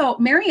 and also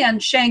Marianne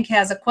Shank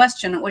has a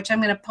question, which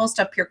I'm going to post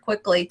up here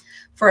quickly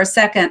for a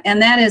second.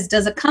 And that is,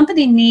 does a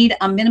company need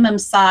a minimum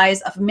size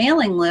of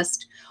mailing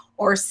list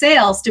or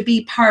sales to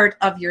be part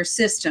of your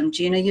system?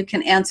 Gina, you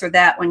can answer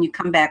that when you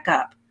come back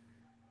up.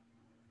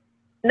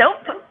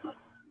 Nope.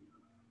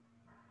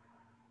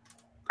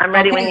 I'm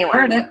ready when you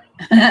heard it.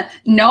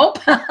 Nope.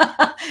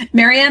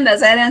 Marianne, does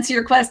that answer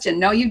your question?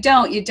 No, you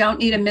don't. You don't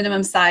need a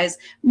minimum size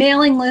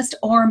mailing list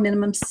or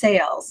minimum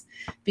sales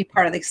to be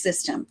part of the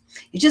system.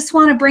 You just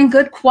want to bring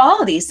good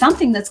quality,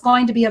 something that's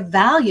going to be of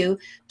value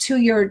to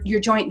your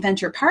joint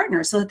venture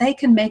partner so that they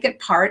can make it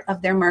part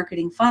of their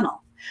marketing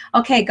funnel.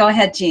 Okay, go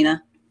ahead,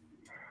 Gina.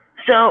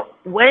 So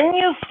when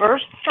you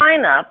first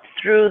sign up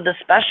through the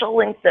special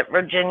link that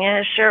Virginia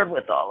has shared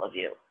with all of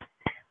you,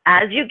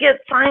 as you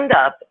get signed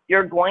up,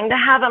 you're going to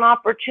have an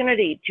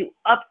opportunity to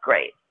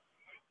upgrade.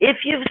 If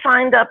you've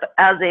signed up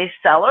as a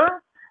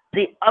seller,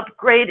 the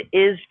upgrade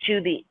is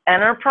to the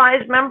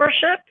enterprise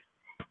membership.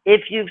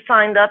 If you've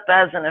signed up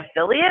as an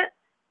affiliate,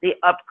 the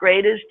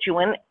upgrade is to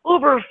an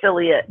Uber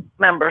affiliate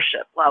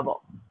membership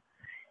level.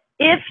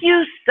 If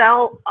you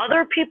sell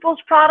other people's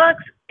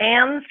products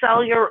and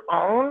sell your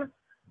own,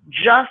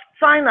 just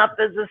sign up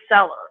as a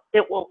seller.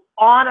 It will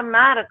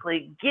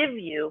automatically give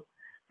you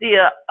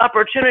the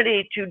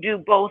opportunity to do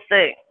both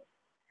things.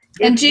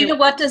 And Gina,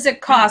 what does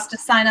it cost to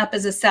sign up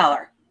as a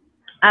seller?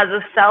 As a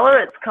seller,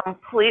 it's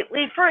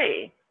completely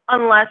free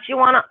unless you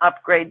want to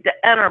upgrade to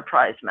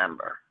Enterprise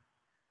Member.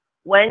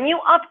 When you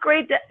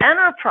upgrade to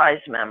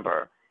Enterprise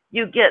Member,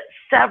 you get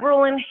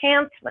several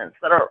enhancements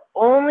that are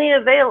only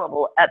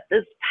available at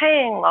this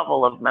paying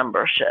level of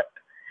membership.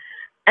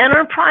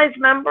 Enterprise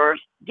members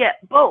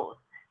get both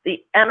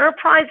the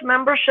Enterprise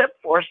membership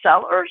for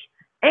sellers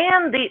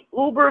and the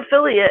Uber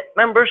affiliate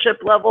membership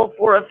level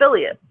for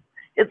affiliates.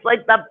 It's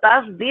like the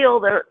best deal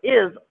there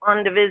is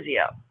on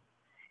Divisio.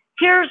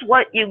 Here's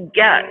what you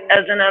get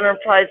as an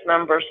Enterprise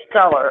member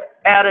seller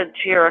added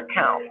to your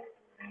account.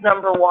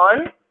 Number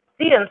one,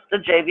 the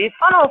InstaJV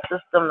funnel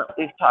system that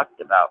we've talked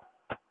about.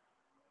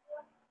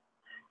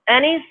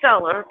 Any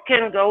seller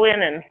can go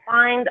in and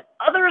find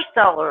other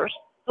sellers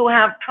who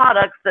have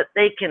products that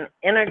they can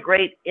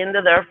integrate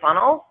into their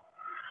funnel,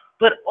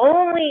 but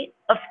only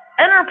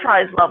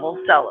enterprise level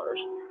sellers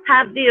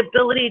have the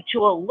ability to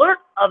alert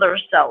other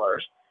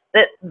sellers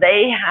that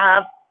they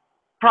have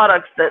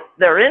products that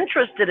they're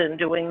interested in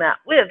doing that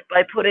with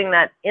by putting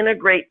that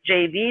Integrate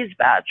JVs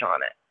badge on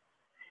it.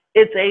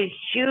 It's a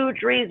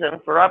huge reason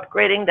for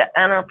upgrading to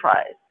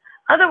enterprise.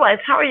 Otherwise,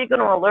 how are you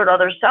going to alert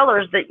other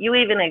sellers that you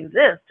even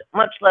exist,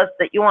 much less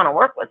that you want to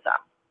work with them?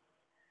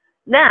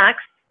 Next,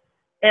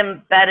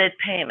 embedded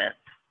payments.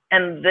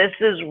 And this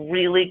is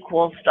really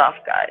cool stuff,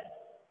 guys.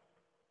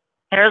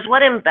 Here's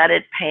what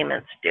embedded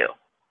payments do.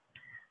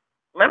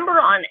 Remember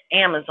on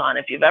Amazon,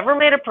 if you've ever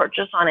made a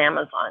purchase on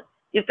Amazon,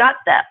 you've got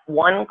that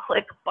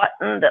one-click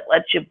button that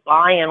lets you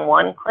buy in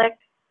one click.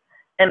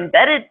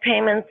 Embedded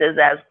payments is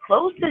as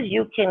close as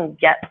you can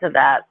get to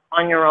that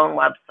on your own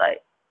website.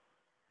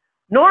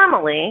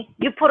 Normally,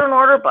 you put an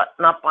order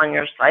button up on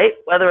your site,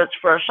 whether it's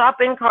for a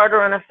shopping cart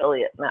or an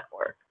affiliate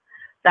network.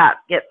 That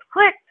gets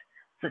clicked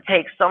to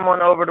take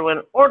someone over to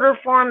an order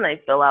form.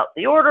 They fill out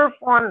the order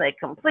form. They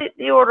complete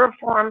the order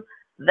form.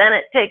 Then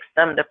it takes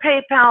them to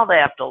PayPal. They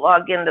have to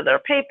log into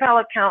their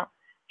PayPal account,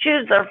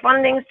 choose their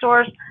funding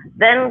source,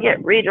 then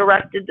get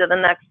redirected to the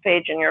next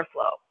page in your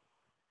flow.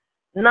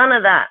 None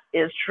of that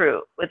is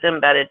true with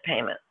embedded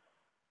payments.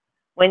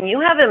 When you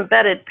have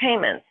embedded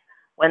payments,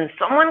 when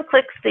someone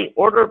clicks the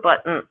order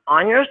button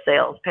on your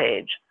sales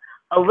page,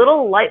 a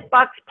little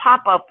lightbox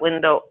pop-up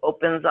window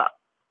opens up.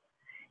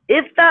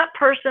 If that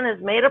person has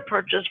made a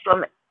purchase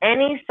from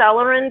any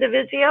seller in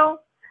Divisio,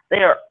 they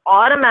are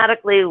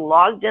automatically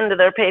logged into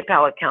their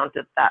PayPal account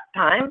at that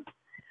time.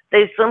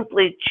 They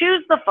simply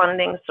choose the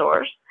funding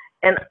source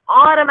and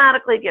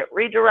automatically get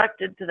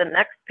redirected to the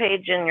next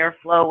page in your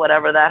flow,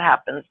 whatever that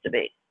happens to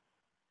be.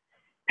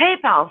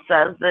 PayPal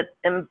says that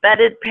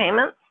embedded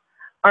payments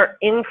are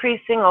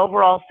increasing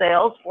overall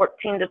sales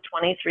 14 to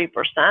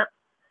 23%.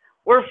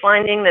 We're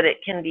finding that it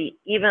can be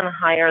even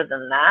higher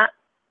than that.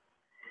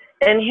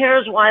 And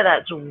here's why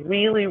that's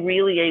really,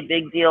 really a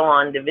big deal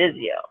on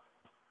Divisio.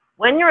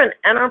 When you're an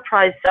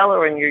enterprise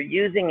seller and you're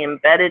using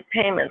embedded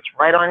payments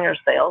right on your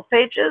sales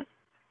pages,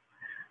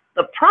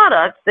 the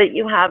products that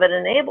you have it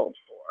enabled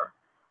for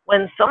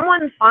When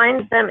someone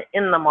finds them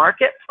in the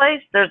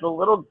marketplace, there's a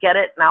little Get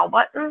It Now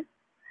button.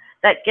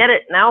 That Get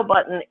It Now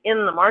button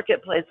in the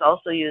marketplace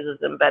also uses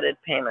embedded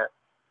payments.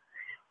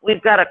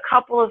 We've got a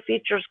couple of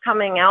features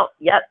coming out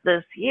yet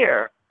this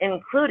year,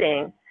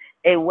 including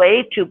a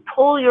way to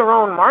pull your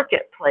own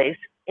marketplace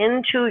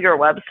into your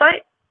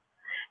website.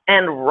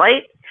 And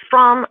right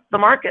from the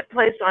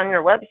marketplace on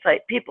your website,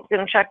 people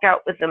can check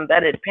out with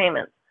embedded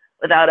payments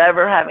without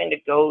ever having to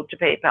go to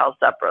PayPal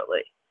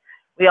separately.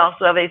 We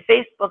also have a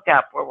Facebook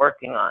app we're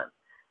working on.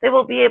 They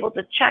will be able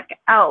to check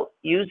out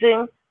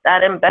using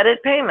that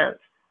embedded payments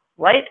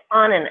right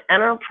on an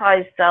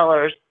enterprise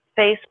seller's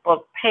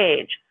Facebook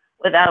page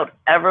without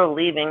ever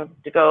leaving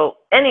to go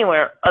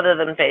anywhere other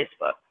than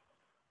Facebook.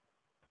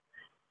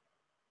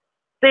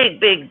 Big,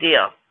 big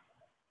deal.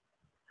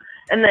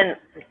 And then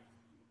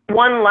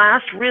one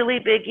last really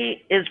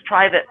biggie is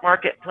private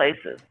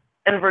marketplaces.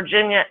 And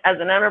Virginia, as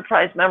an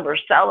enterprise member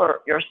seller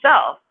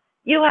yourself,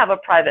 you have a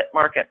private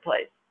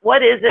marketplace.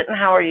 What is it and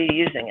how are you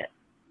using it?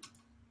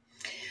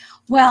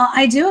 Well,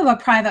 I do have a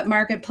private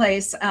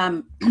marketplace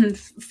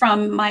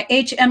from my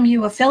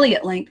HMU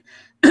affiliate link,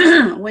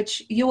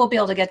 which you will be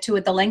able to get to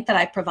with the link that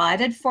I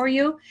provided for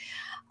you.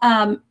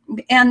 And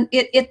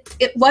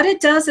what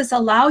it does is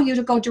allow you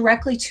to go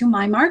directly to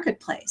my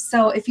marketplace.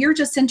 So if you're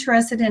just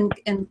interested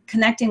in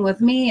connecting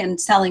with me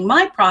and selling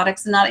my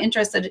products and not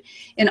interested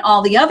in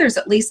all the others,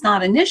 at least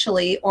not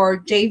initially, or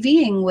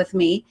JVing with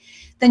me,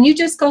 then you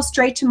just go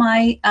straight to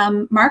my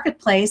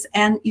marketplace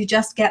and you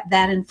just get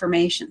that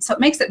information. So it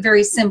makes it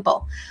very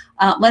simple,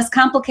 less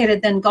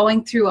complicated than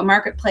going through a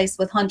marketplace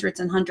with hundreds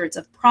and hundreds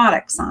of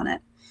products on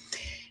it.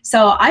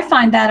 So I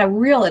find that a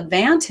real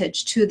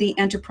advantage to the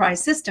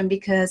enterprise system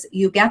because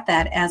you get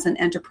that as an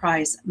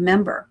enterprise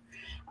member.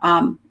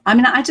 I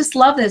mean, I just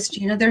love this,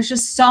 Gina. There's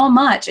just so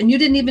much, and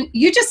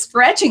you're just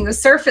scratching the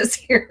surface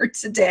here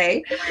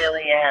today. I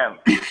really am.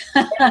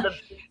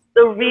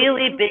 The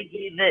really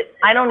biggie that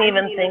I don't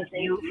even think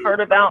you've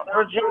heard about,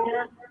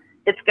 Virginia,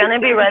 it's going to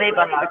be ready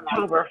by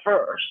October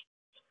 1st.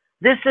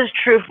 This is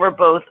true for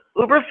both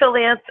Uber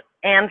affiliates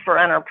and for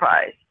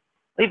enterprise.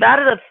 We've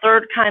added a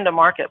third kind of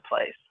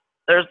marketplace.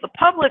 There's the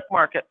public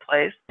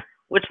marketplace,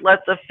 which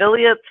lets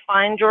affiliates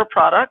find your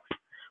products,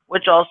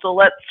 which also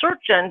lets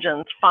search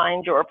engines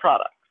find your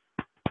products.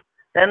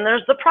 Then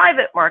there's the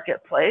private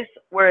marketplace,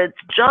 where it's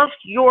just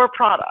your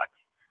products.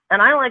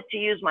 And I like to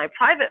use my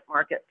private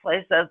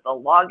marketplace as the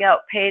logout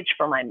page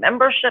for my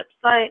membership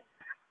site,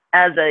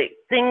 as a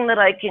thing that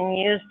I can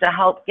use to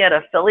help get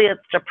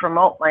affiliates to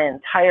promote my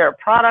entire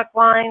product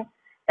line,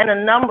 and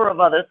a number of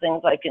other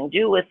things I can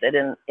do with it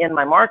in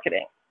my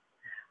marketing.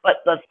 But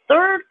the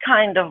third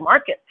kind of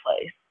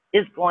marketplace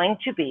is going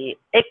to be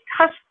a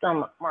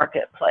custom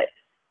marketplace.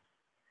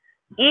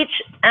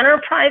 Each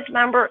enterprise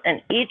member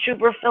and each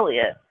Uber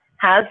affiliate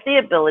has the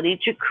ability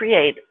to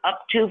create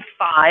up to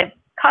 5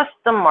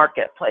 custom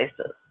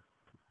marketplaces.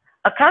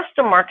 A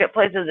custom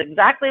marketplace is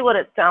exactly what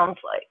it sounds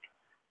like.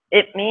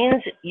 It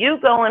means you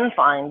go and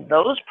find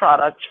those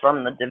products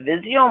from the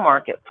Divisio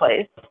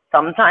marketplace,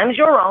 sometimes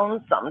your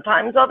own,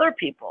 sometimes other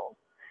people's,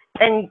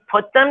 and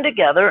put them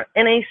together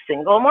in a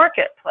single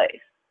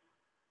marketplace.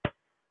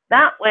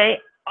 That way,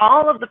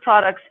 all of the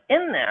products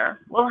in there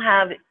will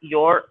have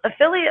your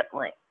affiliate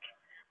link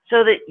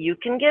so that you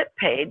can get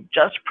paid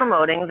just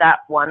promoting that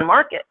one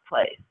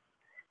marketplace.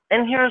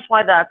 And here's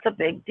why that's a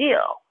big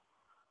deal.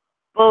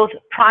 Both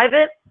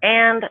private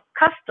and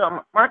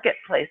custom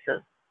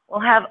marketplaces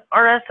will have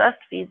RSS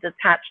feeds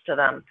attached to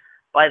them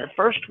by the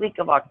first week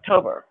of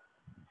October,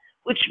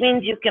 which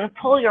means you can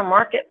pull your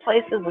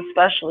marketplaces,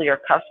 especially your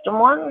custom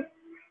ones,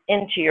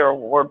 into your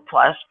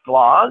WordPress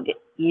blog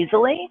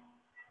easily.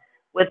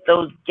 With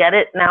those Get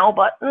It Now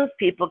buttons,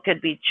 people could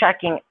be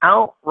checking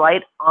out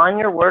right on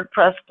your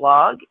WordPress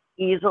blog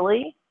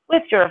easily,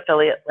 with your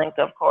affiliate link,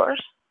 of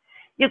course.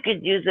 You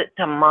could use it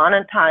to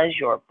monetize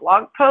your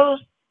blog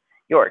posts,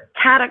 your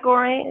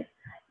categories.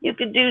 You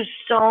could do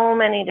so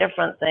many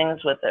different things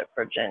with it,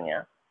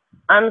 Virginia.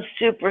 I'm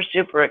super,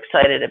 super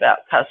excited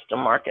about custom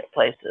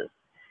marketplaces.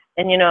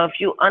 And you know, if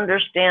you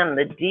understand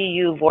the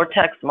DU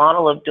Vortex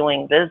model of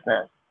doing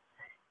business,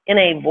 in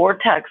a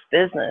Vortex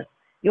business,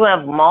 you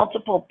have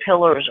multiple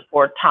pillars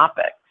or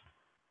topics.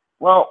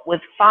 Well,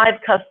 with 5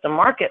 custom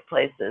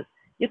marketplaces,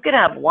 you could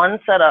have one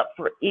set up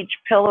for each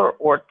pillar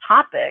or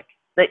topic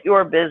that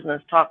your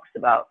business talks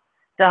about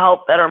to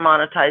help better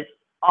monetize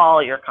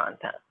all your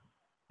content.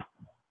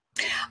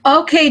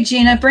 Okay,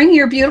 Gina, bring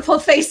your beautiful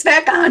face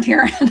back on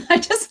here. And I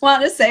just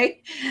want to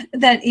say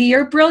that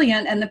you're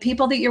brilliant and the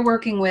people that you're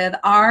working with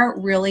are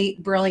really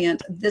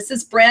brilliant. This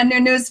is brand new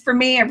news for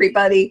me,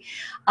 everybody.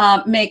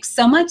 Makes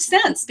so much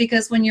sense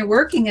because when you're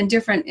working in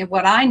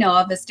what I know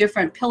of as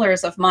different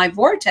pillars of my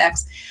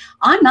Vortex,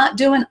 I'm not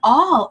doing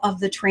all of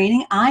the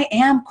training. I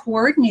am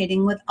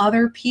coordinating with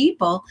other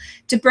people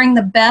to bring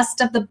the best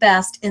of the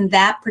best in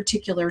that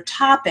particular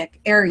topic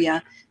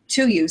area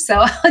to you.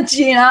 So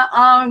Gina,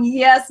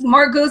 yes,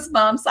 more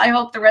goosebumps. I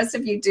hope the rest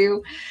of you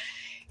do.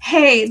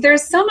 Hey,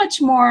 there's so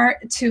much more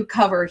to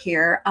cover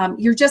here.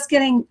 You're just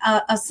getting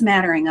a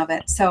smattering of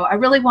it. So I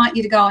really want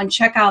you to go and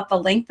check out the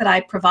link that I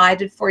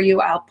provided for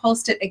you. I'll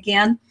post it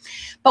again.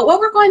 But what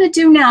we're going to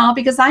do now,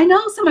 because I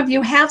know some of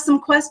you have some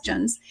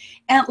questions,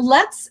 and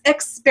let's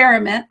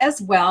experiment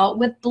as well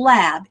with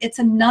Blab. It's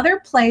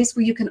another place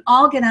where you can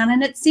all get on,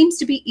 and it seems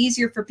to be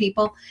easier for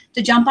people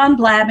to jump on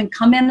Blab and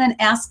come in and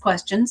ask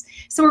questions.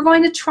 So we're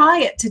going to try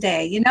it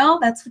today. You know,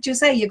 that's what you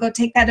say. You go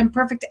take that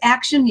imperfect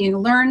action, you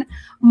learn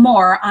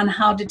more on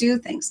how to do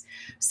things.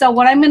 So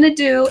what I'm going to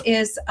do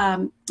is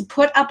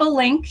put up a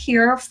link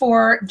here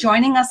for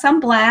joining us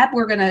on Blab.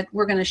 We're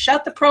gonna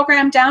shut the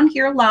program down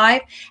here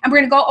live, and we're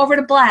going to go over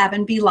to Blab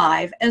and be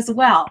live as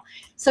well.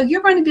 So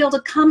you're going to be able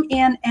to come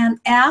in and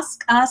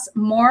ask us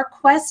more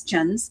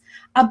questions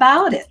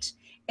about it.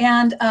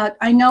 And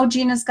I know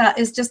Gina's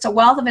is just a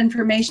wealth of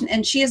information,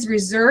 and she has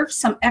reserved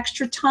some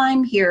extra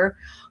time here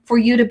for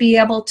you to be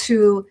able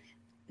to,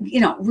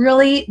 you know,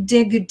 really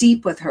dig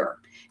deep with her.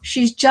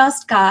 She's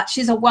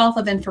a wealth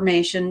of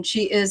information.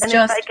 She is and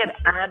just. If I could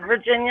add,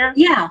 Virginia.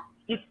 Yeah.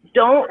 You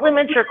don't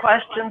limit your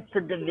questions to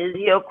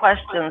Divisio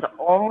questions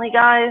only,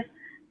 guys.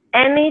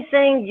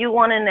 Anything you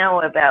want to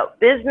know about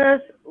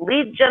business,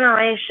 lead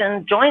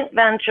generation, joint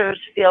ventures,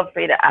 feel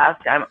free to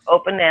ask. I'm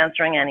open to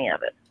answering any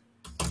of it.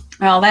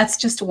 Well, that's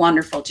just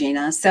wonderful,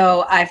 Gina.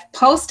 So I've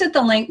posted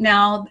the link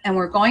now, and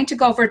we're going to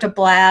go over to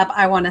Blab.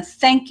 I want to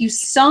thank you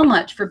so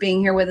much for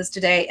being here with us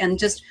today and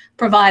just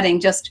providing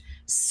just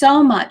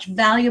so much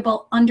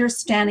valuable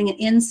understanding and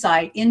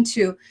insight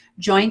into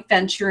joint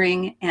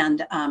venturing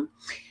and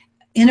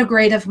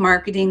integrative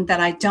marketing that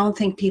I don't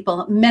think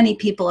many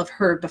people have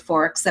heard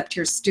before except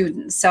your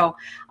students. So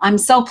I'm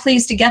so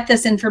pleased to get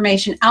this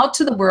information out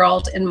to the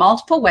world in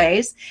multiple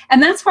ways.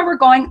 And that's why we're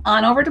going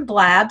on over to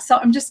Blab. So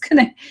I'm just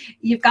gonna,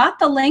 you've got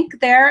the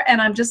link there,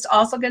 and I'm just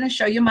also gonna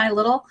show you my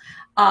little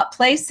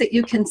place that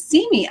you can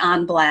see me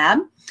on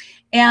Blab.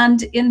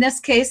 And in this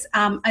case,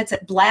 it's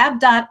at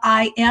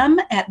blab.im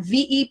at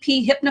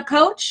VEP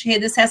Hypnocoach. Hey,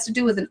 this has to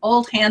do with an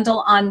old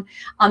handle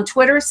on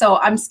Twitter, so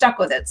I'm stuck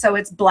with it. So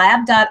it's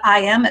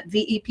blab.im at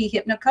VEP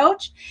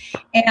Hypnocoach.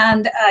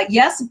 And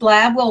yes,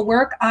 Blab will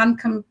work on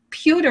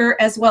computer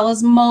as well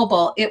as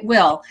mobile. It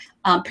will.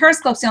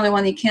 Periscope's the only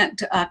one you can't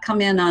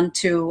come in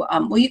onto.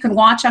 Well, you can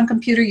watch on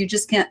computer, you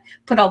just can't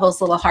put all those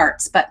little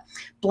hearts. But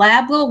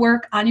Blab will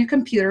work on your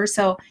computer,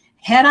 so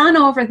head on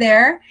over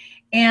there.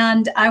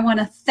 And I want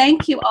to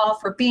thank you all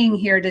for being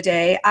here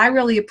today. I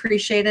really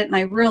appreciate it, and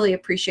I really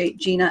appreciate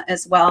Gina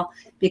as well,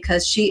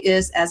 because she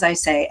is, as I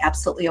say,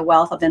 absolutely a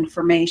wealth of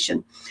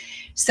information.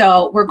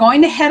 So we're going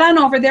to head on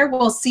over there.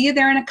 We'll see you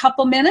there in a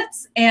couple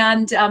minutes,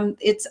 and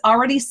it's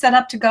already set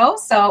up to go,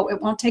 so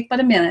it won't take but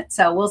a minute.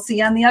 So we'll see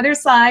you on the other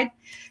side.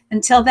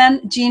 Until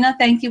then, Gina,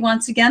 thank you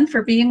once again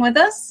for being with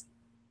us.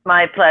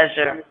 My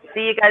pleasure.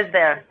 See you guys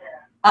there.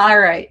 All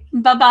right.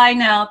 Bye-bye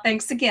now.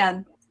 Thanks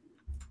again.